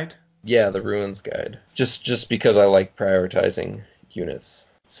Ruins Guide? Yeah, the Ruins Guide, just because I like prioritizing units.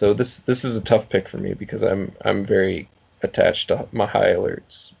 So this is a tough pick for me because I'm very attached to my High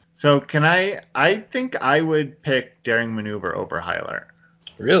Alerts. So can I think I would pick Daring Maneuver over High Alert.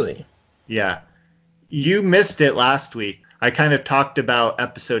 Really? Yeah. You missed it last week. I kind of talked about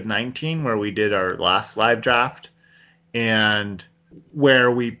episode 19 where we did our last live draft and where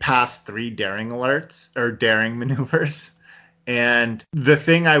we passed 3 daring alerts or daring maneuvers. And the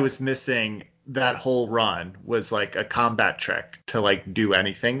thing I was missing that whole run was like a combat trick to like do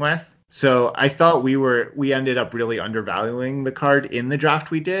anything with. So I thought we ended up really undervaluing the card in the draft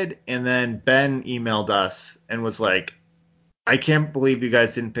we did. And then Ben emailed us and was like, I can't believe you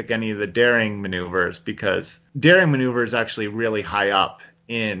guys didn't pick any of the daring maneuvers because daring maneuver is actually really high up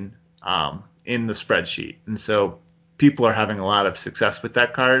in the spreadsheet. And so people are having a lot of success with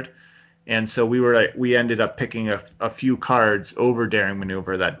that card. And so we ended up picking a few cards over Daring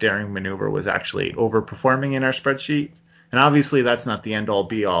Maneuver. That Daring Maneuver was actually overperforming in our spreadsheet. And obviously that's not the end all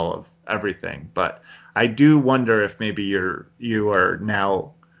be all of everything, but I do wonder if maybe you are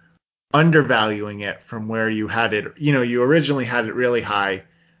now undervaluing it from where you had it. You know, you originally had it really high,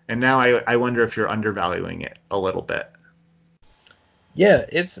 and now I wonder if you're undervaluing it a little bit. Yeah,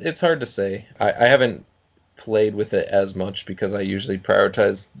 it's hard to say. I haven't played with it as much because I usually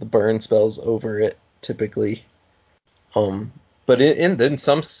prioritize the burn spells over it typically. But in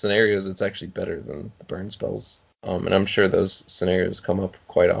some scenarios, it's actually better than the burn spells. And I'm sure those scenarios come up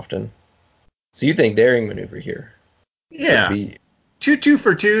quite often. So you think daring maneuver here would Yeah, be? two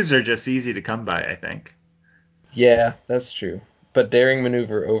for twos are just easy to come by. I think. Yeah, that's true. But daring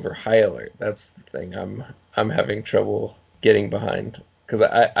maneuver over high alert, that's the thing I'm having trouble getting behind because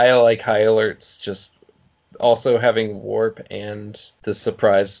I like high alerts just also having warp and the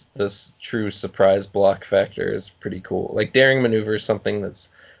surprise, this true surprise block factor is pretty cool. Like daring maneuver is something that's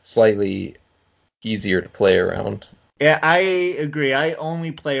slightly easier to play around. Yeah, I agree. I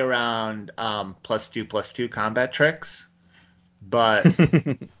only play around +2/+2 combat tricks, but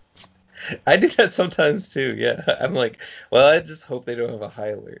I do that sometimes too. Yeah, I'm like, well, I just hope they don't have a high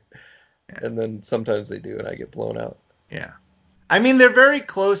alert, yeah, and then sometimes they do, and I get blown out. yeah. I mean, they're very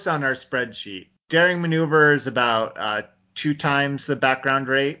close on our spreadsheet. Daring Maneuver is about 2 times the background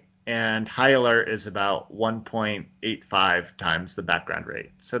rate, and High Alert is about 1.85 times the background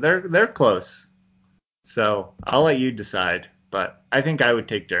rate. So they're close. So I'll let you decide. but I think I would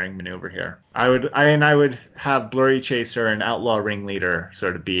take Daring Maneuver here. I would have Blurry Chaser and Outlaw Ringleader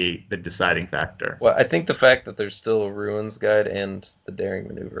sort of be the deciding factor. Well, I think the fact that there's still a Ruins Guide and the Daring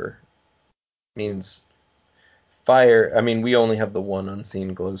Maneuver means fire. I mean, we only have the one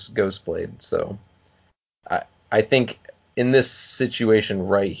unseen ghost blade, so I I think in this situation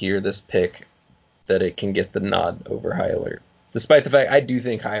right here, this pick, that it can get the nod over High Alert. Despite the fact I do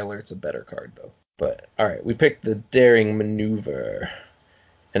think High Alert's a better card though. But all right, we picked the Daring Maneuver,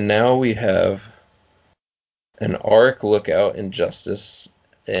 and now we have an Arc Lookout Injustice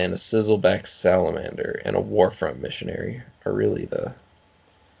and a Sizzleback Salamander and a Warfront Missionary are really the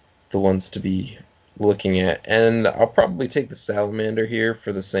ones to be looking at. And I'll probably take the Salamander here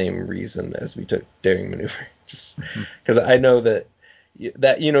for the same reason as we took Daring Maneuver. Just because I know that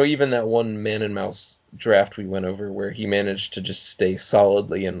even that one Man and Mouse draft we went over where he managed to just stay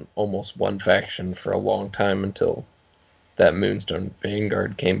solidly in almost one faction for a long time until that Moonstone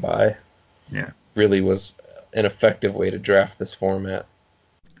Vanguard came by. Yeah. Really was an effective way to draft this format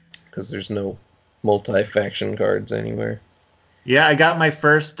because there's no multi-faction cards anywhere. Yeah, I got my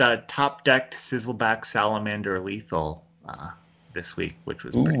first top decked Sizzleback Salamander Lethal this week, which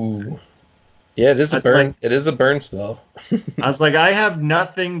was pretty Ooh. Yeah, it is I a was like, burn. It is a burn spell. I was like, I have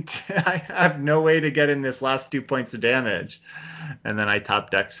nothing. I have no way to get in this last 2 points of damage, and then I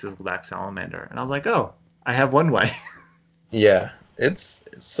top decked Sizzleback Salamander, and I was like, oh, I have one way. Yeah, it's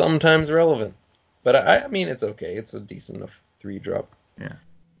sometimes relevant, but I mean it's okay. It's a decent enough 3-drop. Yeah.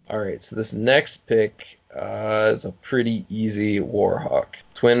 All right, so this next pick is a pretty easy Warhawk.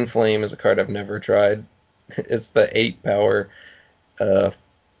 Twin Flame is a card I've never tried. It's the 8 power, uh,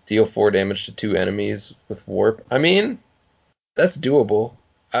 deal 4 damage to 2 enemies with Warp. I mean, that's doable.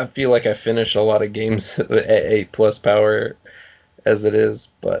 I feel like I finish a lot of games at 8 plus power as it is,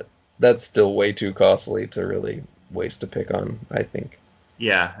 but that's still way too costly to really waste a pick on, I think.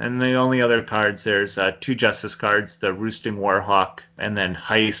 Yeah, and the only other cards there's two Justice cards: the Roosting Warhawk, and then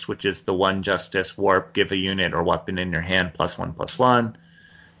Heist, which is the one Justice Warp. Give a unit or weapon in your hand +1/+1.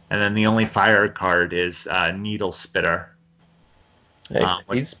 And then the only fire card is Needle Spitter. Hey,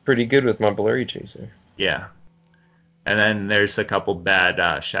 Which, he's pretty good with my Blurry Chaser. yeah, and then there's a couple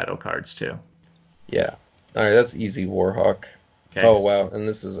bad shadow cards too. Yeah. All right, that's easy Warhawk. Okay. Oh wow, and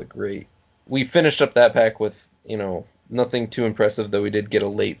this is a great. We finished up that pack with, nothing too impressive, though we did get a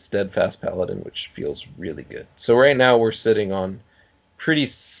late Steadfast Paladin, which feels really good. So right now we're sitting on pretty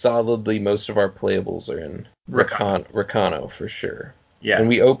solidly most of our playables are in Rakano. Rakano for sure. And Yeah.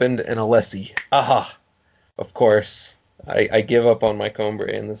 we opened an Alessi. Aha! Of course. I give up on my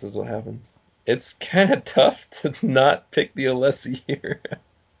Combre, and this is what happens. It's kind of tough to not pick the Alessi here.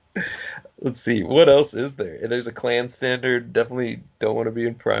 Let's see, what else is there? There's a clan standard. Definitely don't want to be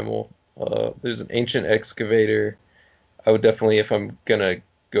in primal. There's an ancient excavator. I would definitely, if I'm gonna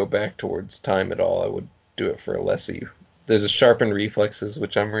go back towards time at all, I would do it for Alessi. There's a sharpened reflexes,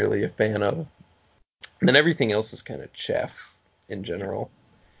 which I'm really a fan of. And then everything else is kind of chaff in general.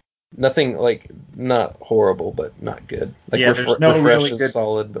 Nothing like not horrible, but not good. Like Yeah, there's no refresh really is good.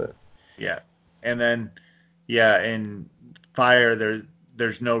 solid, but Yeah, and then yeah, in fire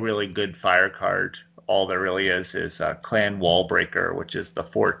there's no really good fire card. All there really is Clan Wallbreaker, which is the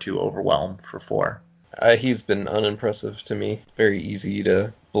 4/2 overwhelm for 4. he's been unimpressive to me. Very easy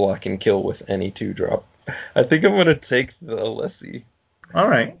to block and kill with any 2-drop. I think I'm gonna take the Alessi. All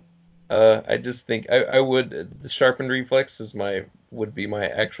right. I just think I would the sharpened reflex would be my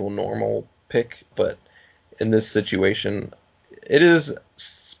actual normal pick, but in this situation, it is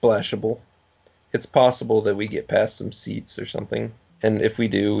splashable. It's possible that we get past some seats or something, and if we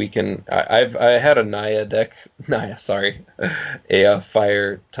do, we can. I had a Naya deck, Naya, sorry, a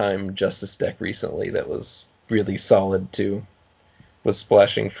Fire Time Justice deck recently that was really solid too. Was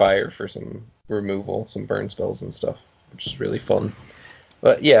splashing fire for some removal, some burn spells and stuff, which is really fun.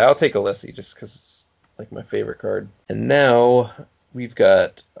 But yeah, I'll take Alessi just because it's like my favorite card. And now we've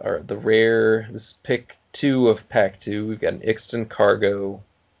got the rare. This is pick 2 of pack 2. We've got an Ixton Cargo,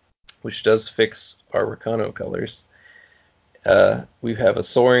 which does fix our Rakano colors. We have a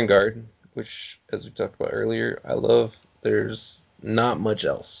Soaring Guard, which, as we talked about earlier, I love. There's not much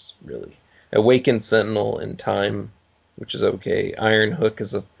else really. Awakened Sentinel in Time, which is okay. Iron Hook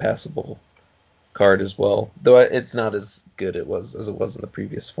is a passable card as well, though it's not as good as it was in the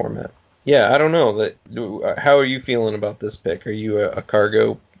previous format. Yeah, I don't know that. How are you feeling about this pick? Are you a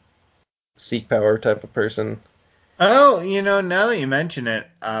cargo seek power type of person? Oh, now that you mention it,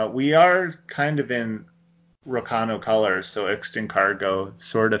 we are kind of in Rocano colors, so Ixton Cargo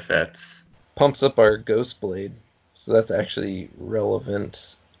sort of fits. Pumps up our Ghost Blade, so that's actually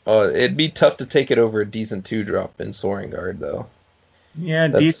relevant. It'd be tough to take it over a decent 2-drop in Soaring Guard, though. Yeah,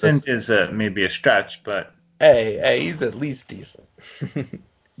 That's decent is maybe a stretch, but hey, he's at least decent.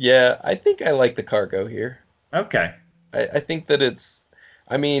 Yeah, I think I like the cargo here. okay. I think that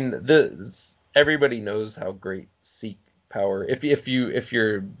I mean, everybody knows how great Seek power. If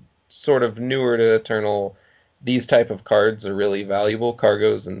you're sort of newer to Eternal, these type of cards are really valuable.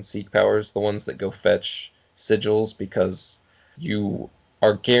 Cargos and Seek powers, the ones that go fetch sigils, because you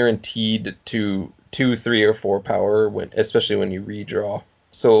are guaranteed to 2, 3, or 4 power especially when you redraw.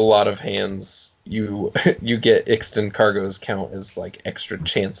 So a lot of hands you get Ixtun Cargos count as like extra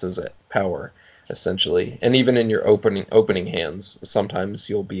chances at power essentially. And even in your opening hands, sometimes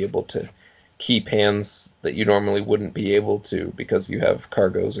you'll be able to keep hands that you normally wouldn't be able to because you have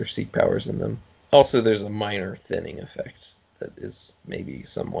cargos or seek powers in them. Also, there's a minor thinning effect that is maybe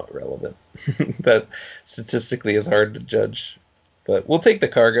somewhat relevant. That statistically is hard to judge, but we'll take the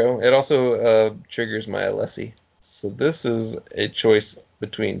cargo. It also triggers my Alessi. So this is a choice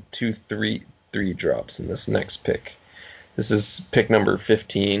between three drops in this next pick. This is pick number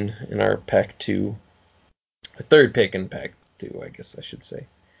 15 in our pack two, third pick in pack two, I guess I should say.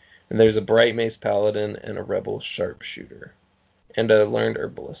 And there's a Bright Mace Paladin and a Rebel Sharpshooter. And a Learned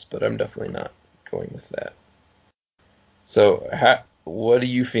Herbalist, but I'm definitely not going with that. So, what are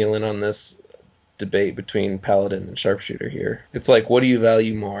you feeling on this debate between Paladin and Sharpshooter here? It's like, what do you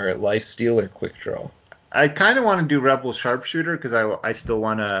value more, Lifesteal or Quick Draw? I kind of want to do Rebel Sharpshooter because I still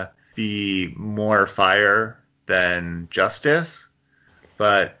want to be more fire than Justice.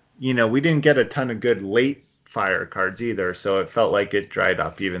 But, we didn't get a ton of good late fire cards either, so it felt like it dried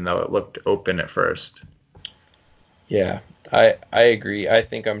up even though it looked open at first. Yeah, I agree. I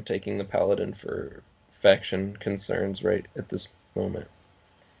think I'm taking the Paladin for faction concerns right at this moment.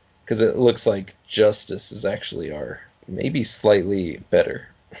 Because it looks like Justice is actually our maybe slightly better.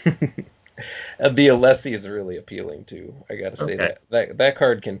 The Alessi is really appealing too. I gotta say Okay. that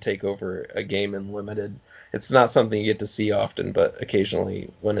card can take over a game in limited. It's not something you get to see often, but occasionally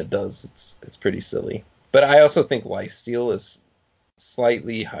when it does, it's pretty silly. But I also think Lifesteal is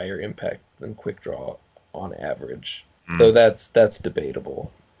slightly higher impact than Quick Draw on average, though Mm. that's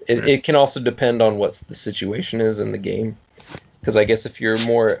debatable. It can also depend on what the situation is in the game. Because I guess if you're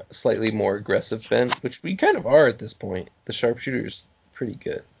slightly more aggressive bent, which we kind of are at this point, the sharpshooter's pretty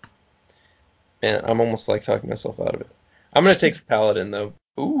good. Man, I'm almost like talking myself out of it. I'm gonna take Paladin though.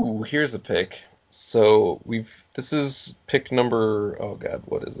 Ooh, here's a pick. So this is pick number, oh god,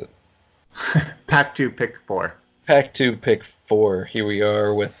 what is it? Pack 2, pick 4. Pack 2, pick 4. Here we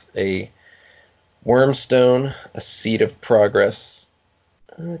are with a Wormstone, a Seed of Progress.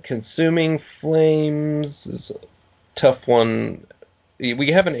 Consuming Flames is a tough one.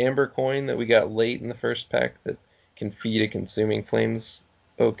 We have an Amber coin that we got late in the first pack that can feed a Consuming Flames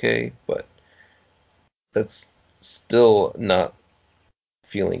okay, but that's still not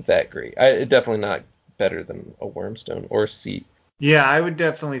feeling that great. Definitely not better than a Wormstone or a Seat. Yeah, I would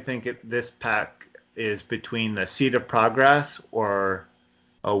definitely think this pack is between the Seed of Progress or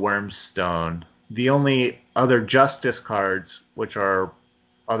a Wormstone. The only other Justice cards, which are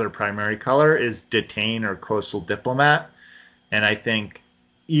other primary color, is Detain or Coastal Diplomat. And I think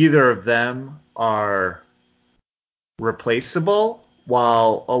either of them are replaceable,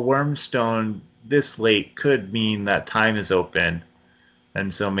 while a Wormstone this late could mean that time is open.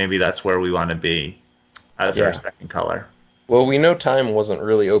 And so maybe that's where we want to be as our Yeah. second color. Well, we know time wasn't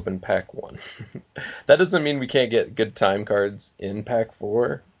really open pack 1. That doesn't mean we can't get good time cards in pack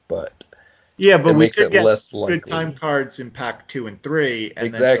 4, but Yeah, but it we makes could it get less good time likely. cards in pack 2 and 3, and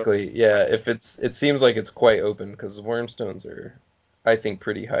then go. Exactly. Yeah, if it seems like it's quite open because Wormstones are, I think,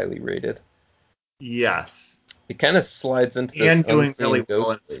 pretty highly rated. Yes, It kind of slides into this and doing really Unseen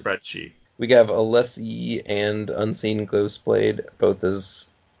well in the Ghostblade. spreadsheet. We have Alessi and Unseen Ghostblade, both as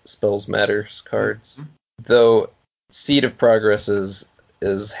Spells Matters cards. Mhm. Though Seed of Progress is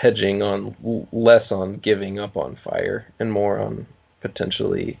hedging on less on giving up on fire and more on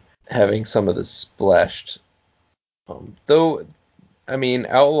potentially having some of this splashed. Though I mean,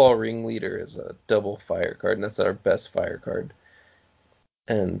 Outlaw Ringleader is a double fire card, and that's our best fire card.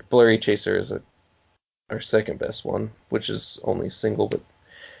 And Blurry Chaser is our second best one, which is only single, but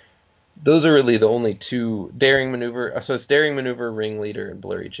those are really the only two. Daring Maneuver, so it's Daring Maneuver, Ringleader, and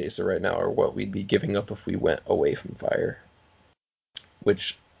Blurry Chaser right now are what we'd be giving up if we went away from fire,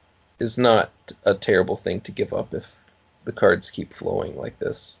 which is not a terrible thing to give up if the cards keep flowing like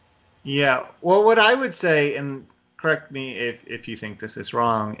this. Yeah. Well, what I would say, and correct me if you think this is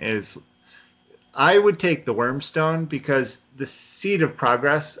wrong, is I would take the Wormstone because the Seed of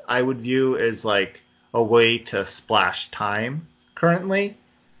Progress I would view as like a way to splash time currently.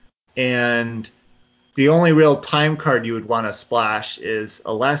 and the only real time card you would want to splash is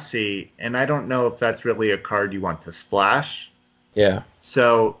Alessi, and I don't know if that's really a card you want to splash. Yeah.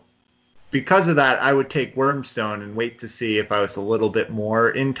 So because of that, I would take Wormstone and wait to see if I was a little bit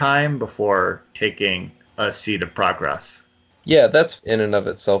more in time before taking a Seed of Progress. Yeah, that's in and of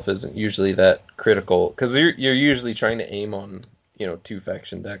itself isn't usually that critical because you're usually trying to aim on, two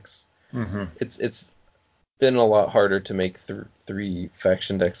faction decks. Mm-hmm. It's been a lot harder to make three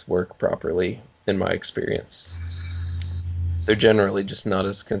faction decks work properly in my experience. They're generally just not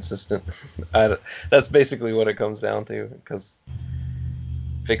as consistent. That's basically what it comes down to because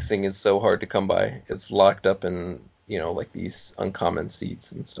fixing is so hard to come by. It's locked up in, like these uncommon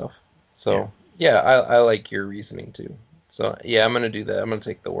seeds and stuff. Yeah. So, yeah, I like your reasoning too. So, yeah, I'm going to do that. I'm going to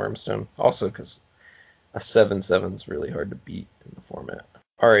take the Wormstone. Also, because a 7/7 is really hard to beat in the format.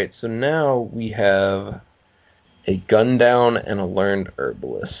 All right, so now we have a Gundown and a Learned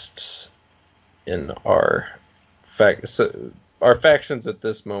Herbalist in our fact. So, our factions at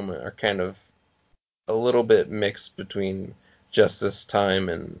this moment are kind of a little bit mixed between Justice, Time,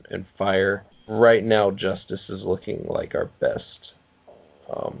 and Fire. Right now, Justice is looking like our best.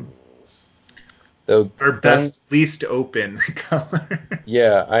 Um, though Our Gun, best, least open color.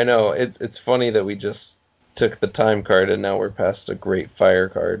 yeah, I know it's funny that we just took the Time card and now we're past a great Fire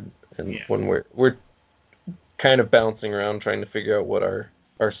card, and Yeah. when we're kind of bouncing around trying to figure out what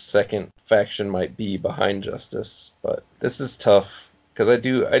our second faction might be behind Justice, but this is tough because I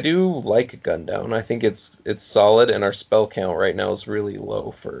do like a Gundown. I think it's solid, and our spell count right now is really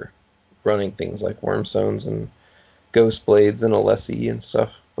low for running things like Wormstones and Ghost Blades and Alessi and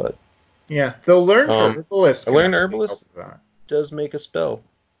stuff. But Yeah. The learned um, herbalist I can learned actually help Herbalist with that. does make a spell.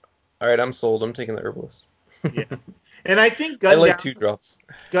 All right, I'm sold. I'm taking the Herbalist. Yeah. And I think I like 2 drops.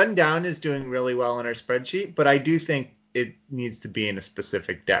 Gun Down is doing really well in our spreadsheet, but I do think it needs to be in a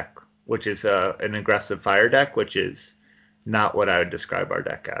specific deck, which is an aggressive fire deck, which is not what I would describe our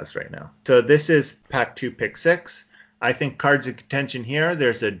deck as right now. So this is Pack 2, Pick 6. I think cards in contention here,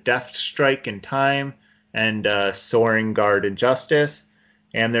 there's a Deft Strike in Time and Soaring Guard in Justice,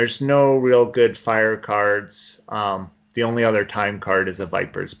 and there's no real good fire cards. The only other time card is a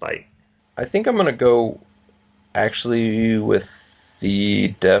Viper's Bite. I think I'm gonna go actually with the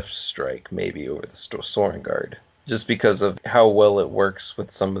Death Strike maybe over the Soaring Guard. Just because of how well it works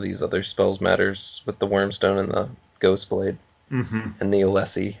with some of these other spells matters with the Wormstone and the Ghost Blade Mm-hmm. and the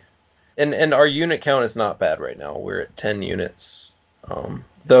Alessi. And our unit count is not bad right now. We're at 10 units. Yeah,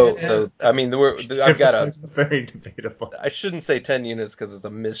 Though I that's mean I've got a very debatable. I shouldn't say 10 units because it's a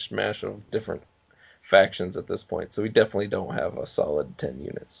mishmash of different factions at this point. So we definitely don't have a solid 10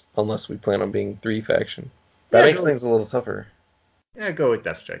 units unless we plan on being 3 faction. That Yeah, makes things a little tougher. go with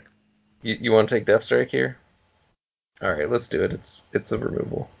Death Strike. You want to take Death Strike here? All right, let's do it. It's a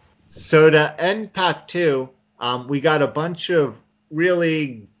removal. So to end Pack 2, we got a bunch of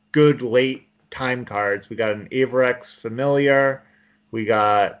really good late time cards. We got an Averex Familiar. We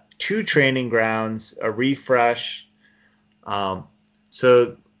got 2 Training Grounds, a Refresh. Um,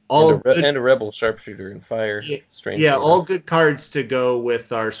 so all good, And a Rebel Sharpshooter and Fire. yeah, Strangely all enough. good cards to go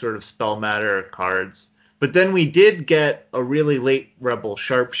with our sort of spell matter cards. But then we did get a really late Rebel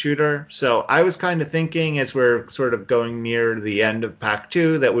Sharpshooter. So I was kind of thinking as we're sort of going near the end of Pack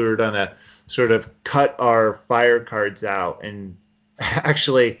 2 that we were going to sort of cut our fire cards out and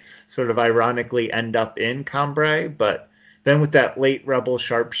actually sort of ironically end up in Cambrai. But then with that late Rebel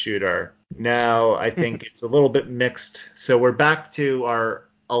Sharpshooter, now I think it's a little bit mixed. So we're back to our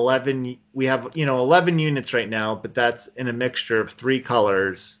 11. We have 11 units right now, but that's in a mixture of 3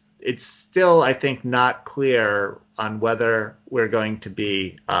 colors. It's still, I think, not clear on whether we're going to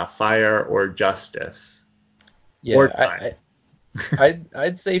be fire or justice or Yeah, time.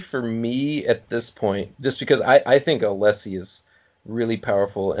 I'd say for me at this point, just because I think Alessi is really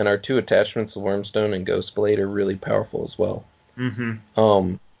powerful, and our 2 attachments, Wormstone and Ghostblade, are really powerful as well.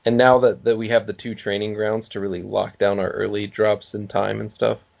 Mm-hmm. And now that we have the 2 Training Grounds to really lock down our early drops in time and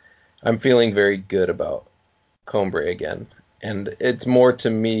stuff, I'm feeling very good about Combray again. And it's more to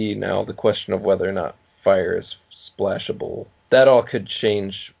me now the question of whether or not fire is splashable. That all could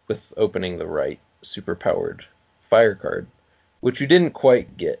change with opening the right superpowered fire card, which we didn't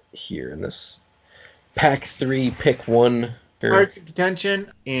quite get here in this pack 3 pick 1. Cards in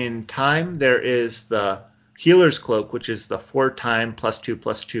contention in time, there is the Healer's Cloak, which is the 4 time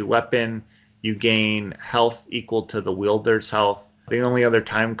 +2/+2 weapon. You gain health equal to the wielder's health. The only other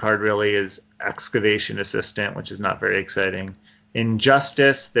time card really is Excavation Assistant, which is not very exciting. In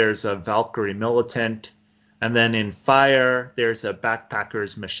Justice, there's a Valkyrie Militant. And then in Fire, there's a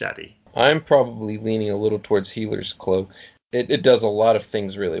Backpacker's Machete. I'm probably leaning a little towards Healer's Cloak. it does a lot of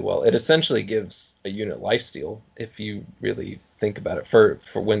things really well. It essentially gives a unit lifesteal if you really think about it for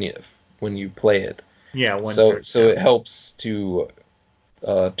when you play it. Yeah, one So turn. so Yeah. it helps to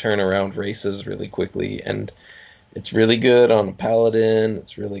turn around races really quickly, and it's really good on a paladin.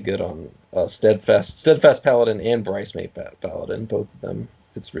 It's really good on steadfast paladin and Bryce Mate paladin, both of them.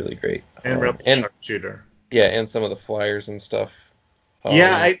 It's really great. And rebel And sharpshooter. yeah, and some of the flyers and stuff.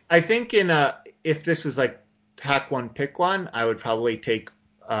 Yeah, Um, I think if this was like pack one, pick one, I would probably take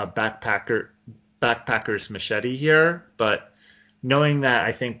backpacker's machete here. But knowing that,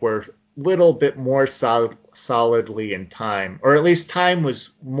 I think we're a little bit more solidly in time, or at least time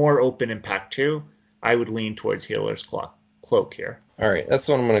was more open in pack two. I would lean towards healer's cloak here. all right, that's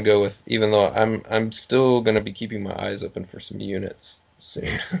what I'm gonna go with, even though I'm still gonna be keeping my eyes open for some units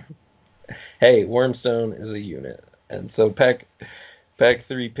soon. Hey, Wormstone is a unit, and so pack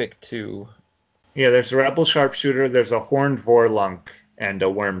three, pick two. Yeah, there's a rebel sharpshooter, there's a horned vorlunk, and a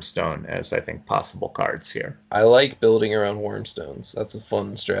wormstone as I think possible cards here. I like building around Wormstones. That's a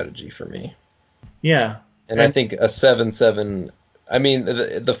fun strategy for me. Yeah, And I and think a 7/7. I mean,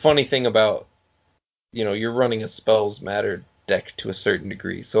 the funny thing about, you're running a spells matter deck to a certain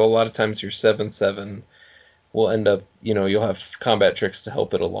degree. So a lot of times your 7/7 will end up, you'll have combat tricks to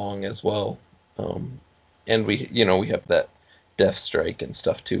help it along as well. Um, and we have that Death Strike and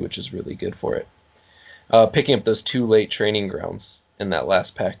stuff too, which is really good for it. Picking up those two late training grounds in that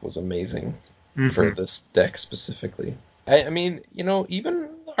last pack was amazing for mhm. this deck specifically. I mean, even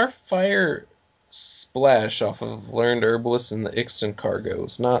our fire splash off of Learned Herbalist and the Ixton cargo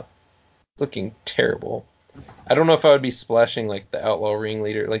is not looking terrible. I don't know if I would be splashing like the Outlaw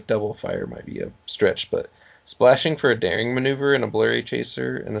Ringleader, like double fire might be a stretch, but splashing for a daring maneuver and a blurry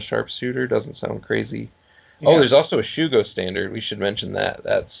chaser and a sharpshooter doesn't sound crazy. Oh, Yeah, there's also a Shugo standard. We should mention that.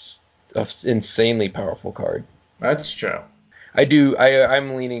 That's an insanely powerful card. that's true.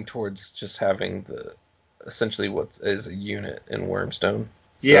 I'm leaning towards just having the essentially what is a unit in Wormstone.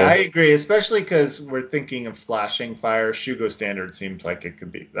 Yeah, I So agree, especially because we're thinking of splashing fire. Shugo Standard seems like it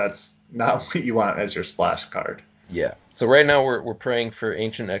could be. That's not what you want as your splash card. yeah. So right now we're praying for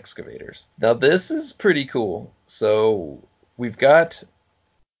ancient excavators. Now this is pretty cool. So we've got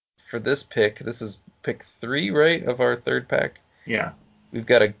for this pick, this is pick three, right, of our third pack. Yeah. We've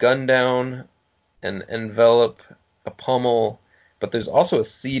got a gun down, an envelop, a pummel, but there's also a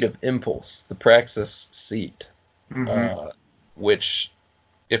seed of impulse, the Praxis seed, Hmm. uh, which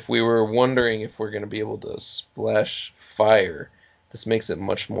if we were wondering if we're going to be able to splash fire, this makes it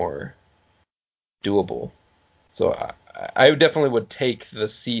much more doable. So I definitely would take the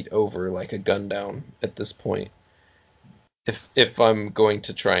seat over like a gun down at this point if I'm going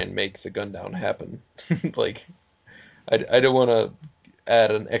to try and make the gun down happen. Like I don't want to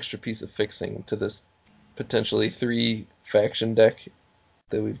add an extra piece of fixing to this potentially three faction deck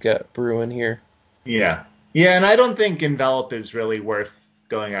that we've got brewing here. Yeah. Yeah, and I don't think envelop is really worth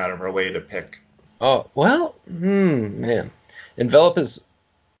going out of our way to pick. Oh well, man, envelop is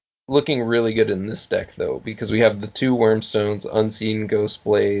looking really good in this deck though because we have the two Wormstones, Unseen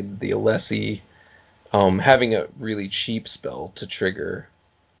Ghostblade, the Alessi. Having a really cheap spell to trigger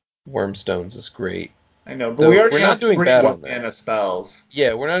Wormstones is great. I know, but we Though already we're not have doing three bad one on that. mana spells.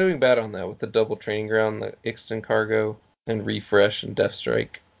 Yeah, we're not doing bad on that with the double training ground, the Ixton cargo, and refresh and Death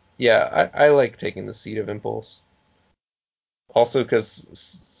Strike. Yeah, I like taking the Seed of Impulse. Also, because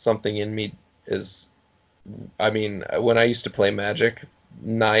something in me is, I mean, when I used to play Magic,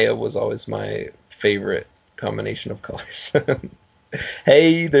 Naya was always my favorite combination of colors.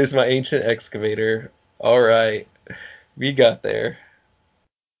 Hey, there's my ancient excavator. All right, we got there.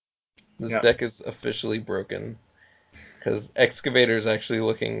 This Yeah. deck is officially broken because excavator is actually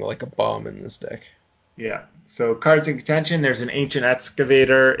looking like a bomb in this deck. Yeah. So cards in contention, there's an ancient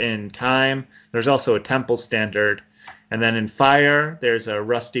excavator in time. There's also a temple standard. And then in fire, there's a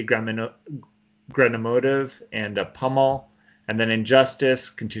rusty Grenamotive and a pummel. And then in justice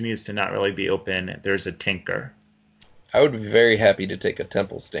continues to not really be open. There's a tinker. I would be very happy to take a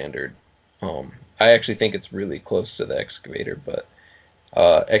temple standard. I actually think it's really close to the excavator, but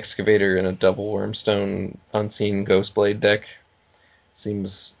excavator in a double wormstone unseen ghostblade deck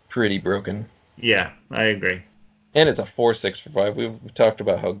seems pretty broken. Yeah, I agree. And it's a 4/6 for 5. We've talked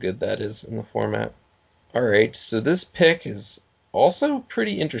about how good that is in the format. All right, so this pick is also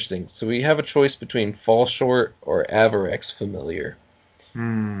pretty interesting. So we have a choice between Fall Short or Avarex Familiar.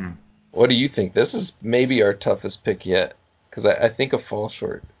 Hmm. What do you think? This is maybe our toughest pick yet, because I think a Fall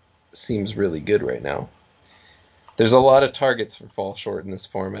Short seems really good right now. There's a lot of targets for Fall Short in this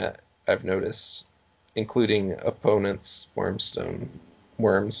format, I've noticed, including opponents, Wormstone,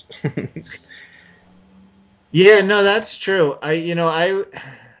 Worms. Yeah, no, that's true.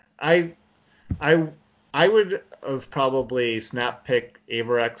 I, I, I would have probably snap pick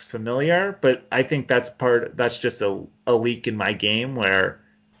Avarex Familiar, but I think that's just a leak in my game where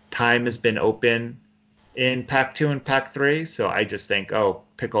time has been open in pack two and pack three. So I just think, oh,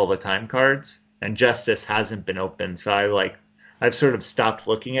 pick all the time cards. And Justice hasn't been open. So I've sort of stopped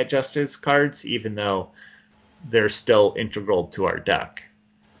looking at Justice cards, even though they're still integral to our deck.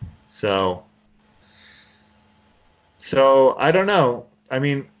 So, so I don't know. I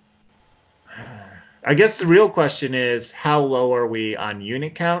mean, I guess the real question is how low are we on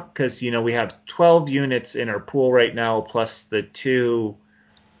unit count? Because we have 12 units in our pool right now, plus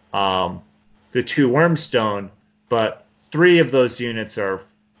um, the two Wormstone, but three of those units are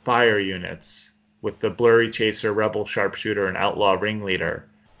fire units with the Blurry Chaser, Rebel Sharpshooter, and Outlaw Ringleader.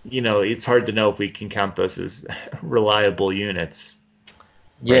 It's hard to know if we can count those as reliable units,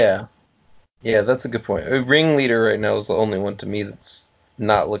 right? Yeah, yeah, that's a good point. Ringleader right now is the only one to me that's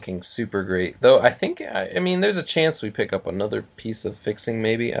not looking super great. Though I mean, there's a chance we pick up another piece of fixing,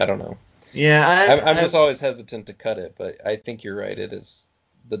 maybe. I don't know. Yeah, I'm just always hesitant to cut it, but I think you're right. It is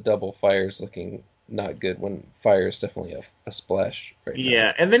the double fire's looking not good when fire is definitely a splash right now.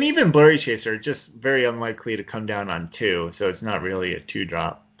 yeah, and then even Blurry Chaser just very unlikely to come down on two, so it's not really a two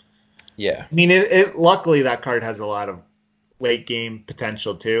drop. Yeah, I mean, it luckily that card has a lot of late game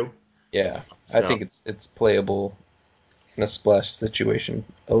potential too. yeah. I So think it's playable in a splash situation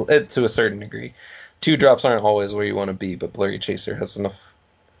to a certain degree. Two drops aren't always where you want to be, but Blurry Chaser has enough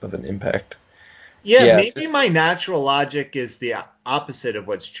of an impact. yeah, Yeah, maybe this my natural logic is the opposite of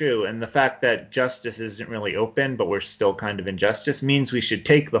what's true, and the fact that justice isn't really open, but we're still kind of in justice means we should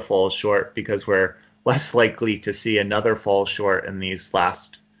take the fall short because we're less likely to see another fall short in these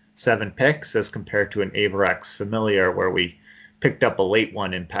last seven picks as compared to an Avarex Familiar where we picked up a late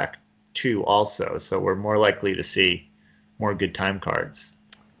one in pack two also. So we're more likely to see more good time cards.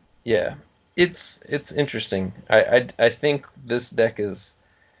 yeah, it's interesting. I think this deck is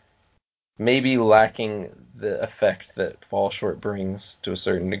maybe lacking the effect that Fall Short brings to a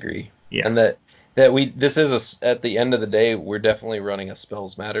certain degree, Yeah. and that we this is at the end of the day we're definitely running a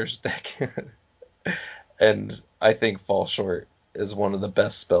Spells Matters deck, and I think Fall Short is one of the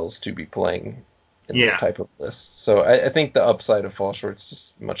best spells to be playing in this Yeah. type of list. So I think the upside of Fall Short is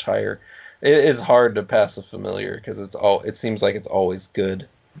just much higher. It is hard to pass a familiar because it seems like it's always good.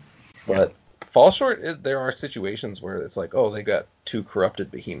 Yeah. But fall short, there are situations where it's like, oh, they got two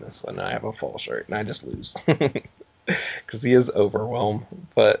corrupted behemoths, and I have a fall short, and I just lose because he is overwhelmed.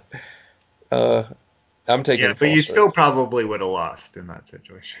 But uh, I'm Yeah, taking but fall you short. still probably would have lost in that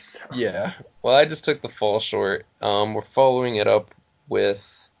situation. So Yeah. Well, I just took the fall short. We're following it up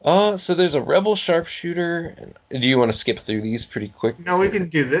with. So there's a rebel sharpshooter. Do you want to skip through these pretty quick? no, we Or can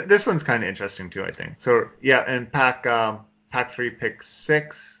do this. This one's kind of interesting too, I think. So yeah, in pack three, pick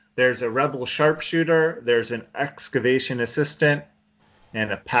six. There's a rebel sharpshooter. There's an excavation assistant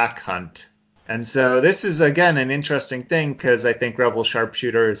and a pack hunt. And so this is again an interesting thing because I think rebel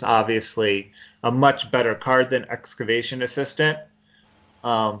sharpshooter is obviously a much better card than excavation assistant.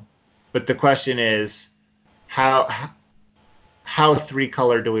 Um, but the question is how how three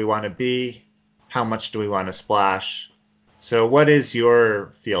color do we want to be? How much do we want to splash? So, what is your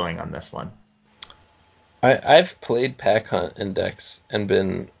feeling on this one? I've played Pack Hunt Index and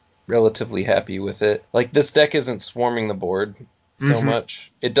been relatively happy with it. Like this deck isn't swarming the board so Hmm.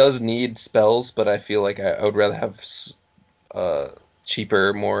 much. It does need spells, but I feel like I would rather have uh,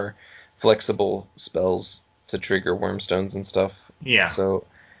 cheaper, more flexible spells to trigger Wormstones and stuff. Yeah. So,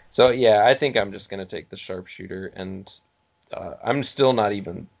 so yeah, I think I'm just gonna take the Sharpshooter, and I'm still not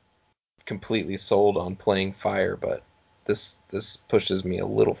even completely sold on playing Fire, but this pushes me a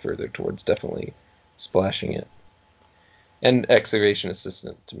little further towards definitely splashing it. And Excavation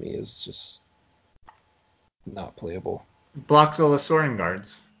Assistant to me is just not playable. Blocks all the soaring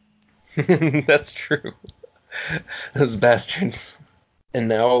guards. That's true. Those bastards. And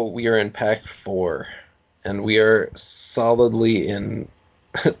now we are in pack four, and we are solidly in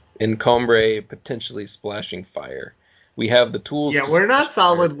in Combre, potentially splashing fire. We have the tools Yeah, to we're splash not fire.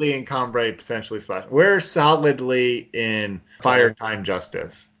 solidly in Combray, potentially splash. We're solidly in Fire Fire. Time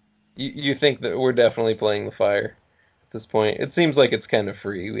Justice. You think that we're definitely playing the fire at this point? It seems like it's kind of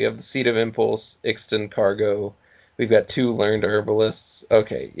free. We have the Seat of Impulse, Ixton Cargo. We've got two learned herbalists.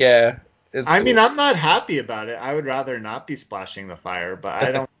 Okay, yeah, it's I mean, doable. I'm not happy about it. I would rather not be splashing the fire, but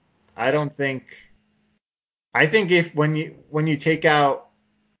I don't think I think if when you take out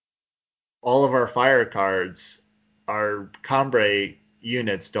all of our fire cards, our Combray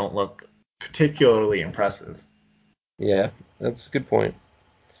units don't look particularly impressive. Yeah, that's a good point.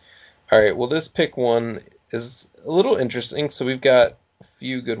 All right, well, this pick one is a little interesting. So we've got a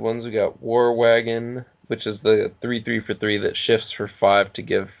few good ones. We got War Wagon, which is the 3/3 for 3 that shifts for 5 to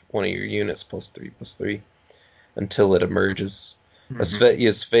give one of your units +3/+3 until it emerges. A Hmm.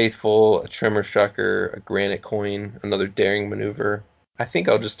 Svetya's Faithful, a Tremor Shocker, a Granite Coin, another Daring Maneuver. I think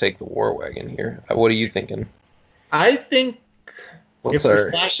I'll just take the War Wagon here. What are you thinking? I think What's if we're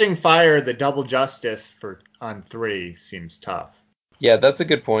our? splashing fire, the double justice for on 3 seems tough. Yeah, that's a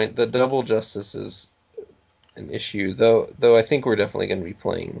good point. The double justice is an issue, though. I think we're definitely going to be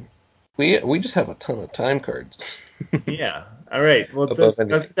playing. We just have a ton of time cards Yeah. All right. Well, above anything.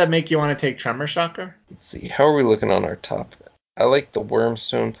 doesn't that make you want to take Tremor Shocker? Let's see. How are we looking on our top? I like the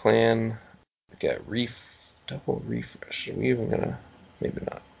Wormstone plan. We got double refresh. Are we even gonna? Maybe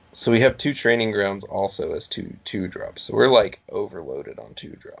not. So we have two training grounds also as two drops. So we're like overloaded on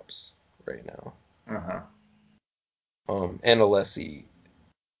two drops right now. Uh-huh. And Alessi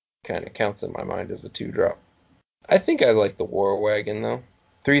kind of counts in my mind as a two drop. I think I like the War Wagon though.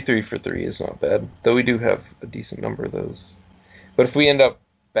 3/3 for 3 is not bad, though we do have a decent number of those. But if we end up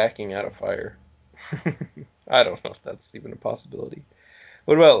backing out of fire, I don't know if that's even a possibility.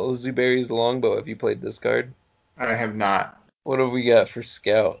 What about Zuberi's Longbow? Have you played this card? I have not. What have we got for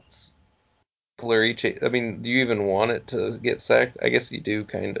scouts? Blurry Chase. I mean, do you even want it to get sacked? I guess you do,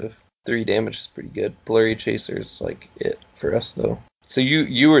 kind of. 3 damage is pretty good. Blurry Chaser's like it for us, though. So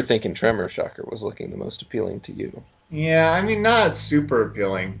you were thinking Tremor Shocker was looking the most appealing to you. Yeah, I mean, not super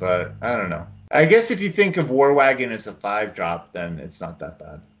appealing, but I don't know. I guess if you think of War Wagon as a 5 drop, then it's not that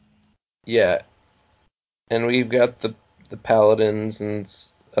bad. Yeah, and we've got the paladins and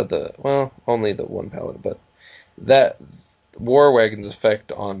the well, only the one paladin, but that War Wagon's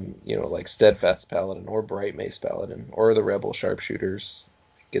effect on like Steadfast Paladin or Bright Mace Paladin or the Rebel Sharpshooters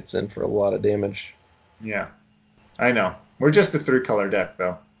gets in for a lot of damage. Yeah, I know. We're just a 3 color deck,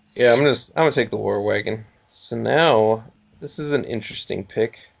 though. Yeah, I'm gonna take the War Wagon. So now this is an interesting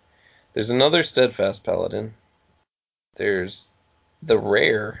pick. There's another Steadfast Paladin. There's the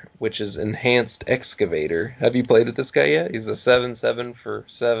rare, which is Enhanced Excavator. Have you played with this guy yet? He's a 7/7 for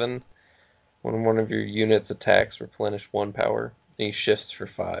 7. When one of your units attacks, replenish 1 power. And he shifts for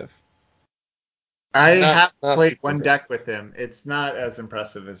 5. I have Not played super one impressive. deck with him. It's not as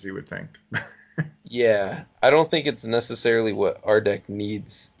impressive as you would think. Yeah, I don't think it's necessarily what our deck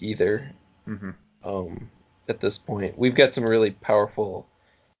needs either. Hmm. Um, at this point, we've got some really powerful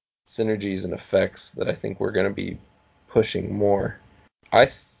synergies and effects that I think we're going to be pushing more. I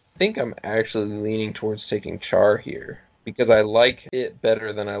think I'm actually leaning towards taking Char here because I like it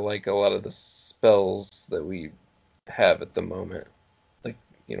better than I like a lot of the spells that we have at the moment. Like,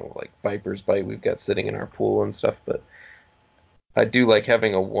 like Viper's Bite we've got sitting in our pool and stuff, but I do like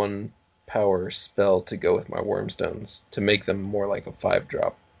having a 1 power spell to go with my Wormstones to make them more like a 5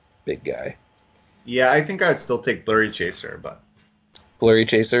 drop big guy. Yeah, I think I'd still take Blurry Chaser, but Blurry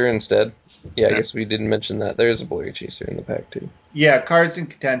Chaser instead. Yeah, I guess we didn't mention that. There's a Blurry Chaser in the pack too. yeah, cards in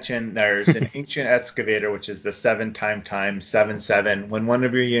contention. There's an Ancient Excavator, which is the 7 7. When one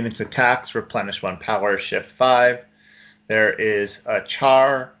of your units attacks, replenish 1 power, shift 5. There is a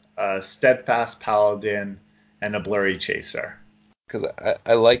Char, a Steadfast Paladin, and a Blurry Chaser. Because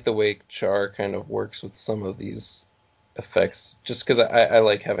I like the way Char kind of works with some of these effects, just because I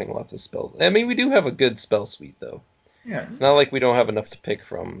like having lots of spells. I mean, we do have a good spell suite, though. Yeah, It's not like we don't have enough to pick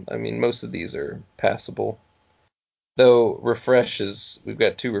from. I mean, most of these are passable. Though refreshes, we've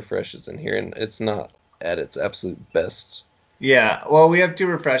got 2 refreshes in here, and it's not at its absolute best. yeah. Well, we have 2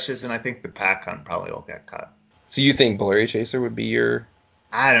 refreshes, and I think the pack hunt probably will get cut. So you think Blurry Chaser would be your?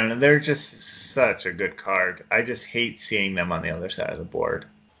 I don't know. They're just such a good card. I just hate seeing them on the other side of the board.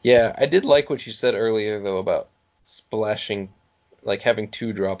 Yeah, I did like what you said earlier though about splashing, like having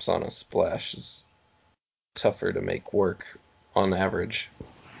 2 drops on a splash is tougher to make work on average,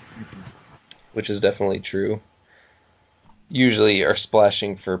 Mhm. which is definitely true. Usually are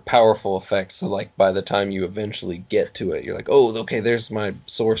splashing for powerful effects, so like by the time you eventually get to it, you're like, oh, okay, there's my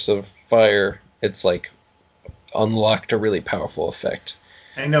source of fire. It's like unlocked a really powerful effect.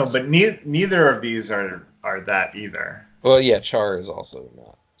 I know, but neither of these are that either. Well, yeah, Char is also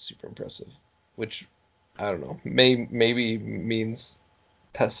not super impressive, which I don't know. Maybe means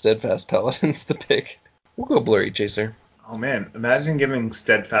Steadfast Paladin's the pick. We'll go Blurry Chaser. Oh man, imagine giving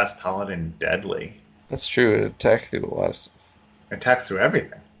Steadfast Paladin Deadly. That's true. It attack through a lot of stuff. Attacks through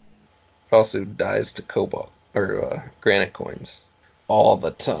everything. It also dies to Cobalt or Granite coins all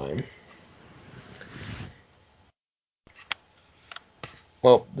the time.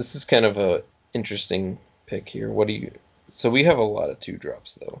 Well, this is kind of a interesting pick here. What do you? So we have a lot of 2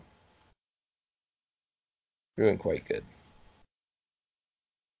 drops though. We're doing quite good.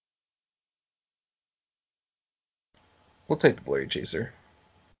 We'll take the Blurry Chaser.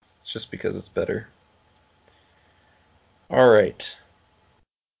 It's just because it's better. All right.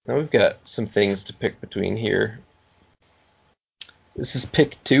 Now we've got some things to pick between here. This is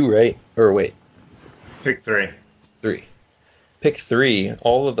pick 2, right? Or wait. Pick 3. 3. Pick 3.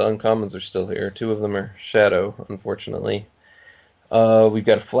 All of the uncommons are still here. 2 of them are Shadow, unfortunately. We've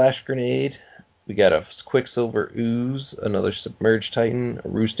got a Flash Grenade. We got a Quicksilver Ooze, another Submerged Titan, a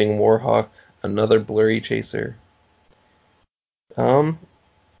Roosting Warhawk, another Blurry Chaser.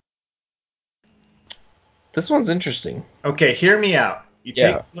 This one's interesting. Okay, hear me out. You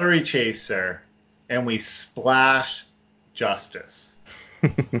Yeah. take Blurry Chaser, and we splash Justice.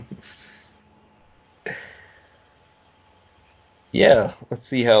 Yeah, let's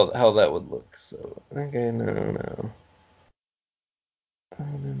see how that would look. So, okay, no.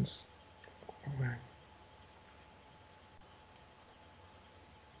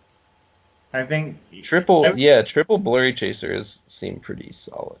 I think triple Blurry Chasers seem pretty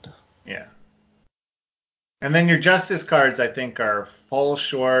solid. Yeah. And then your Justice cards, I think, are Fall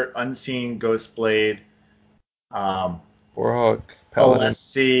Short, Unseen Ghostblade, Warhawk, Paladin.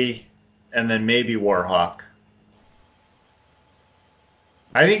 OSC, and then maybe Warhawk.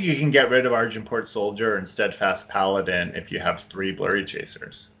 I think you can get rid of Argenport Soldier and Steadfast Paladin if you have 3 Blurry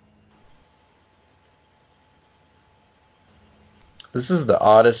Chasers. This is the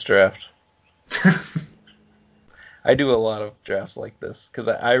oddest draft. I do a lot of drafts like this because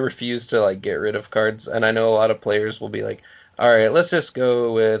I refuse to like get rid of cards, and I know a lot of players will be like, "All right, let's just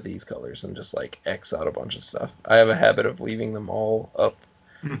go with these colors and just like X out a bunch of stuff." I have a habit of leaving them all up,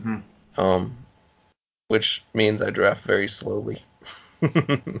 which means I draft very slowly.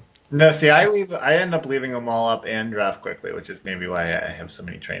 No, see, I end up leaving them all up and draft quickly, which is maybe why I have so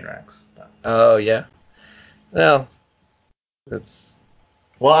many train wrecks. But. Oh yeah, well, that's.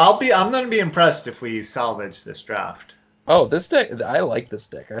 Well, I'm going to be impressed if we salvage this draft. Oh, this deck, I like this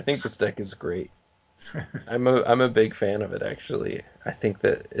deck. I think this deck is great. I'm a big fan of it actually. I think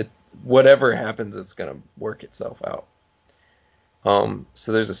that whatever happens, it's gonna work itself out.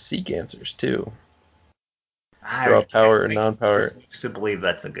 So there's a Seek Answers too. Draw power, non-power. I used to believe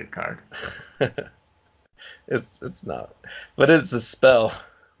that's a good card. It's not, but it's a spell.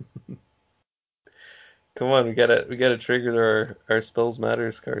 Come on, we gotta trigger our spells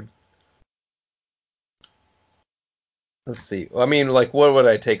matters cards. Let's see. I mean, like, what would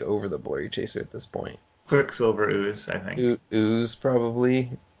I take over the Blurry Chaser at this point? Quicksilver Ooze, I think. Ooze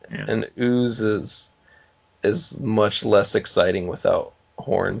probably, Yeah. and Ooze is much less exciting without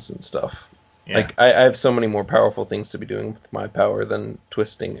horns and stuff. Yeah. Like I have so many more powerful things to be doing with my power than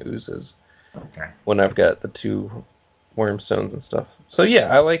twisting oozes. Okay. When I've got the 2 Wormstones and stuff. So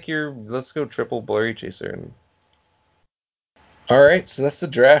yeah, I like your. Let's go triple Blurry Chaser. All right, so that's the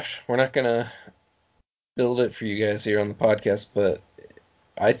draft. We're not gonna build it for you guys here on the podcast, but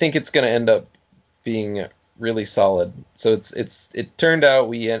I think it's gonna end up being really solid. So it turned out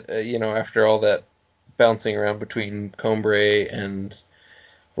we after all that bouncing around between Combray and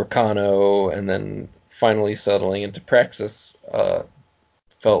Rakano and then finally settling into Praxis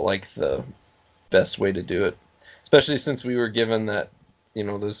felt like the best way to do it. Especially since we were given that,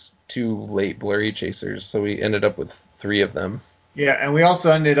 those 2 late Blurry Chasers, so we ended up with 3 of them. Yeah, and we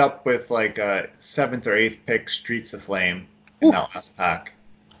also ended up with like a 7th or 8th pick Streets of Flame in that last pack.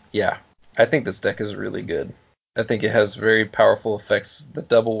 Yeah, I think this deck is really good. I think it has very powerful effects. The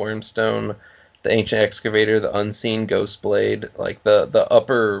double Wormstone, the Ancient Excavator, the Unseen Ghostblade, like the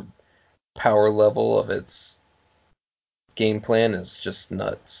upper power level of its game plan is just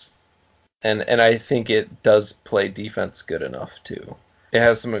nuts. And I think it does play defense good enough too. It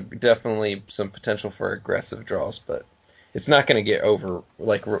has definitely some potential for aggressive draws, but it's not going to get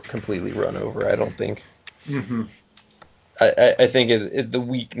completely run over. I don't think. Mm-hmm. I think the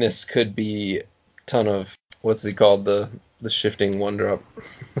weakness could be a ton of what's he called the shifting 1-drop.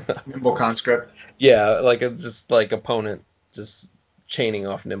 Nimble Conscript. Yeah, just like opponent just chaining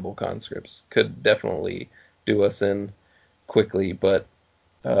off Nimble Conscripts could definitely do us in quickly, but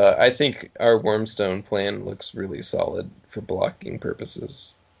I think our Wormstone plan looks really solid for blocking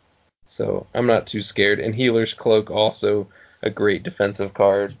purposes. So I'm not too scared. And Healer's Cloak, also a great defensive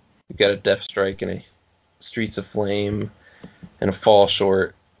card. We've got a Death Strike and a Streets of Flame and a Fall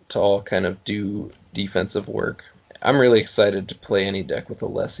Short to all kind of do defensive work. I'm really excited to play any deck with a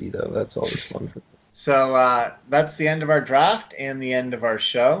Lessie, though. That's always fun. So that's the end of our draft and the end of our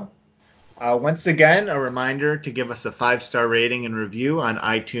show. Once again, a reminder to give us a 5-star rating and review on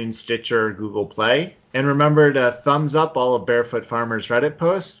iTunes, Stitcher, or Google Play. And remember to thumbs up all of Barefoot Farmers Reddit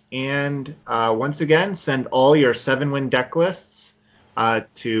posts. And once again, send all your 7-win deck lists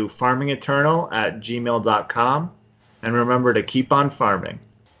to farmingeternal@gmail.com. And remember to keep on farming.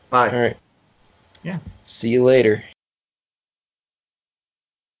 Bye. All right. Yeah. See you later.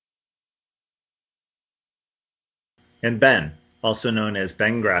 And Ben, also known as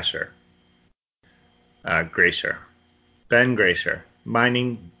Ben Grasher. Gracier. Ben Gracier.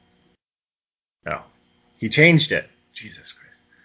 Mining. Oh, he changed it. Jesus Christ.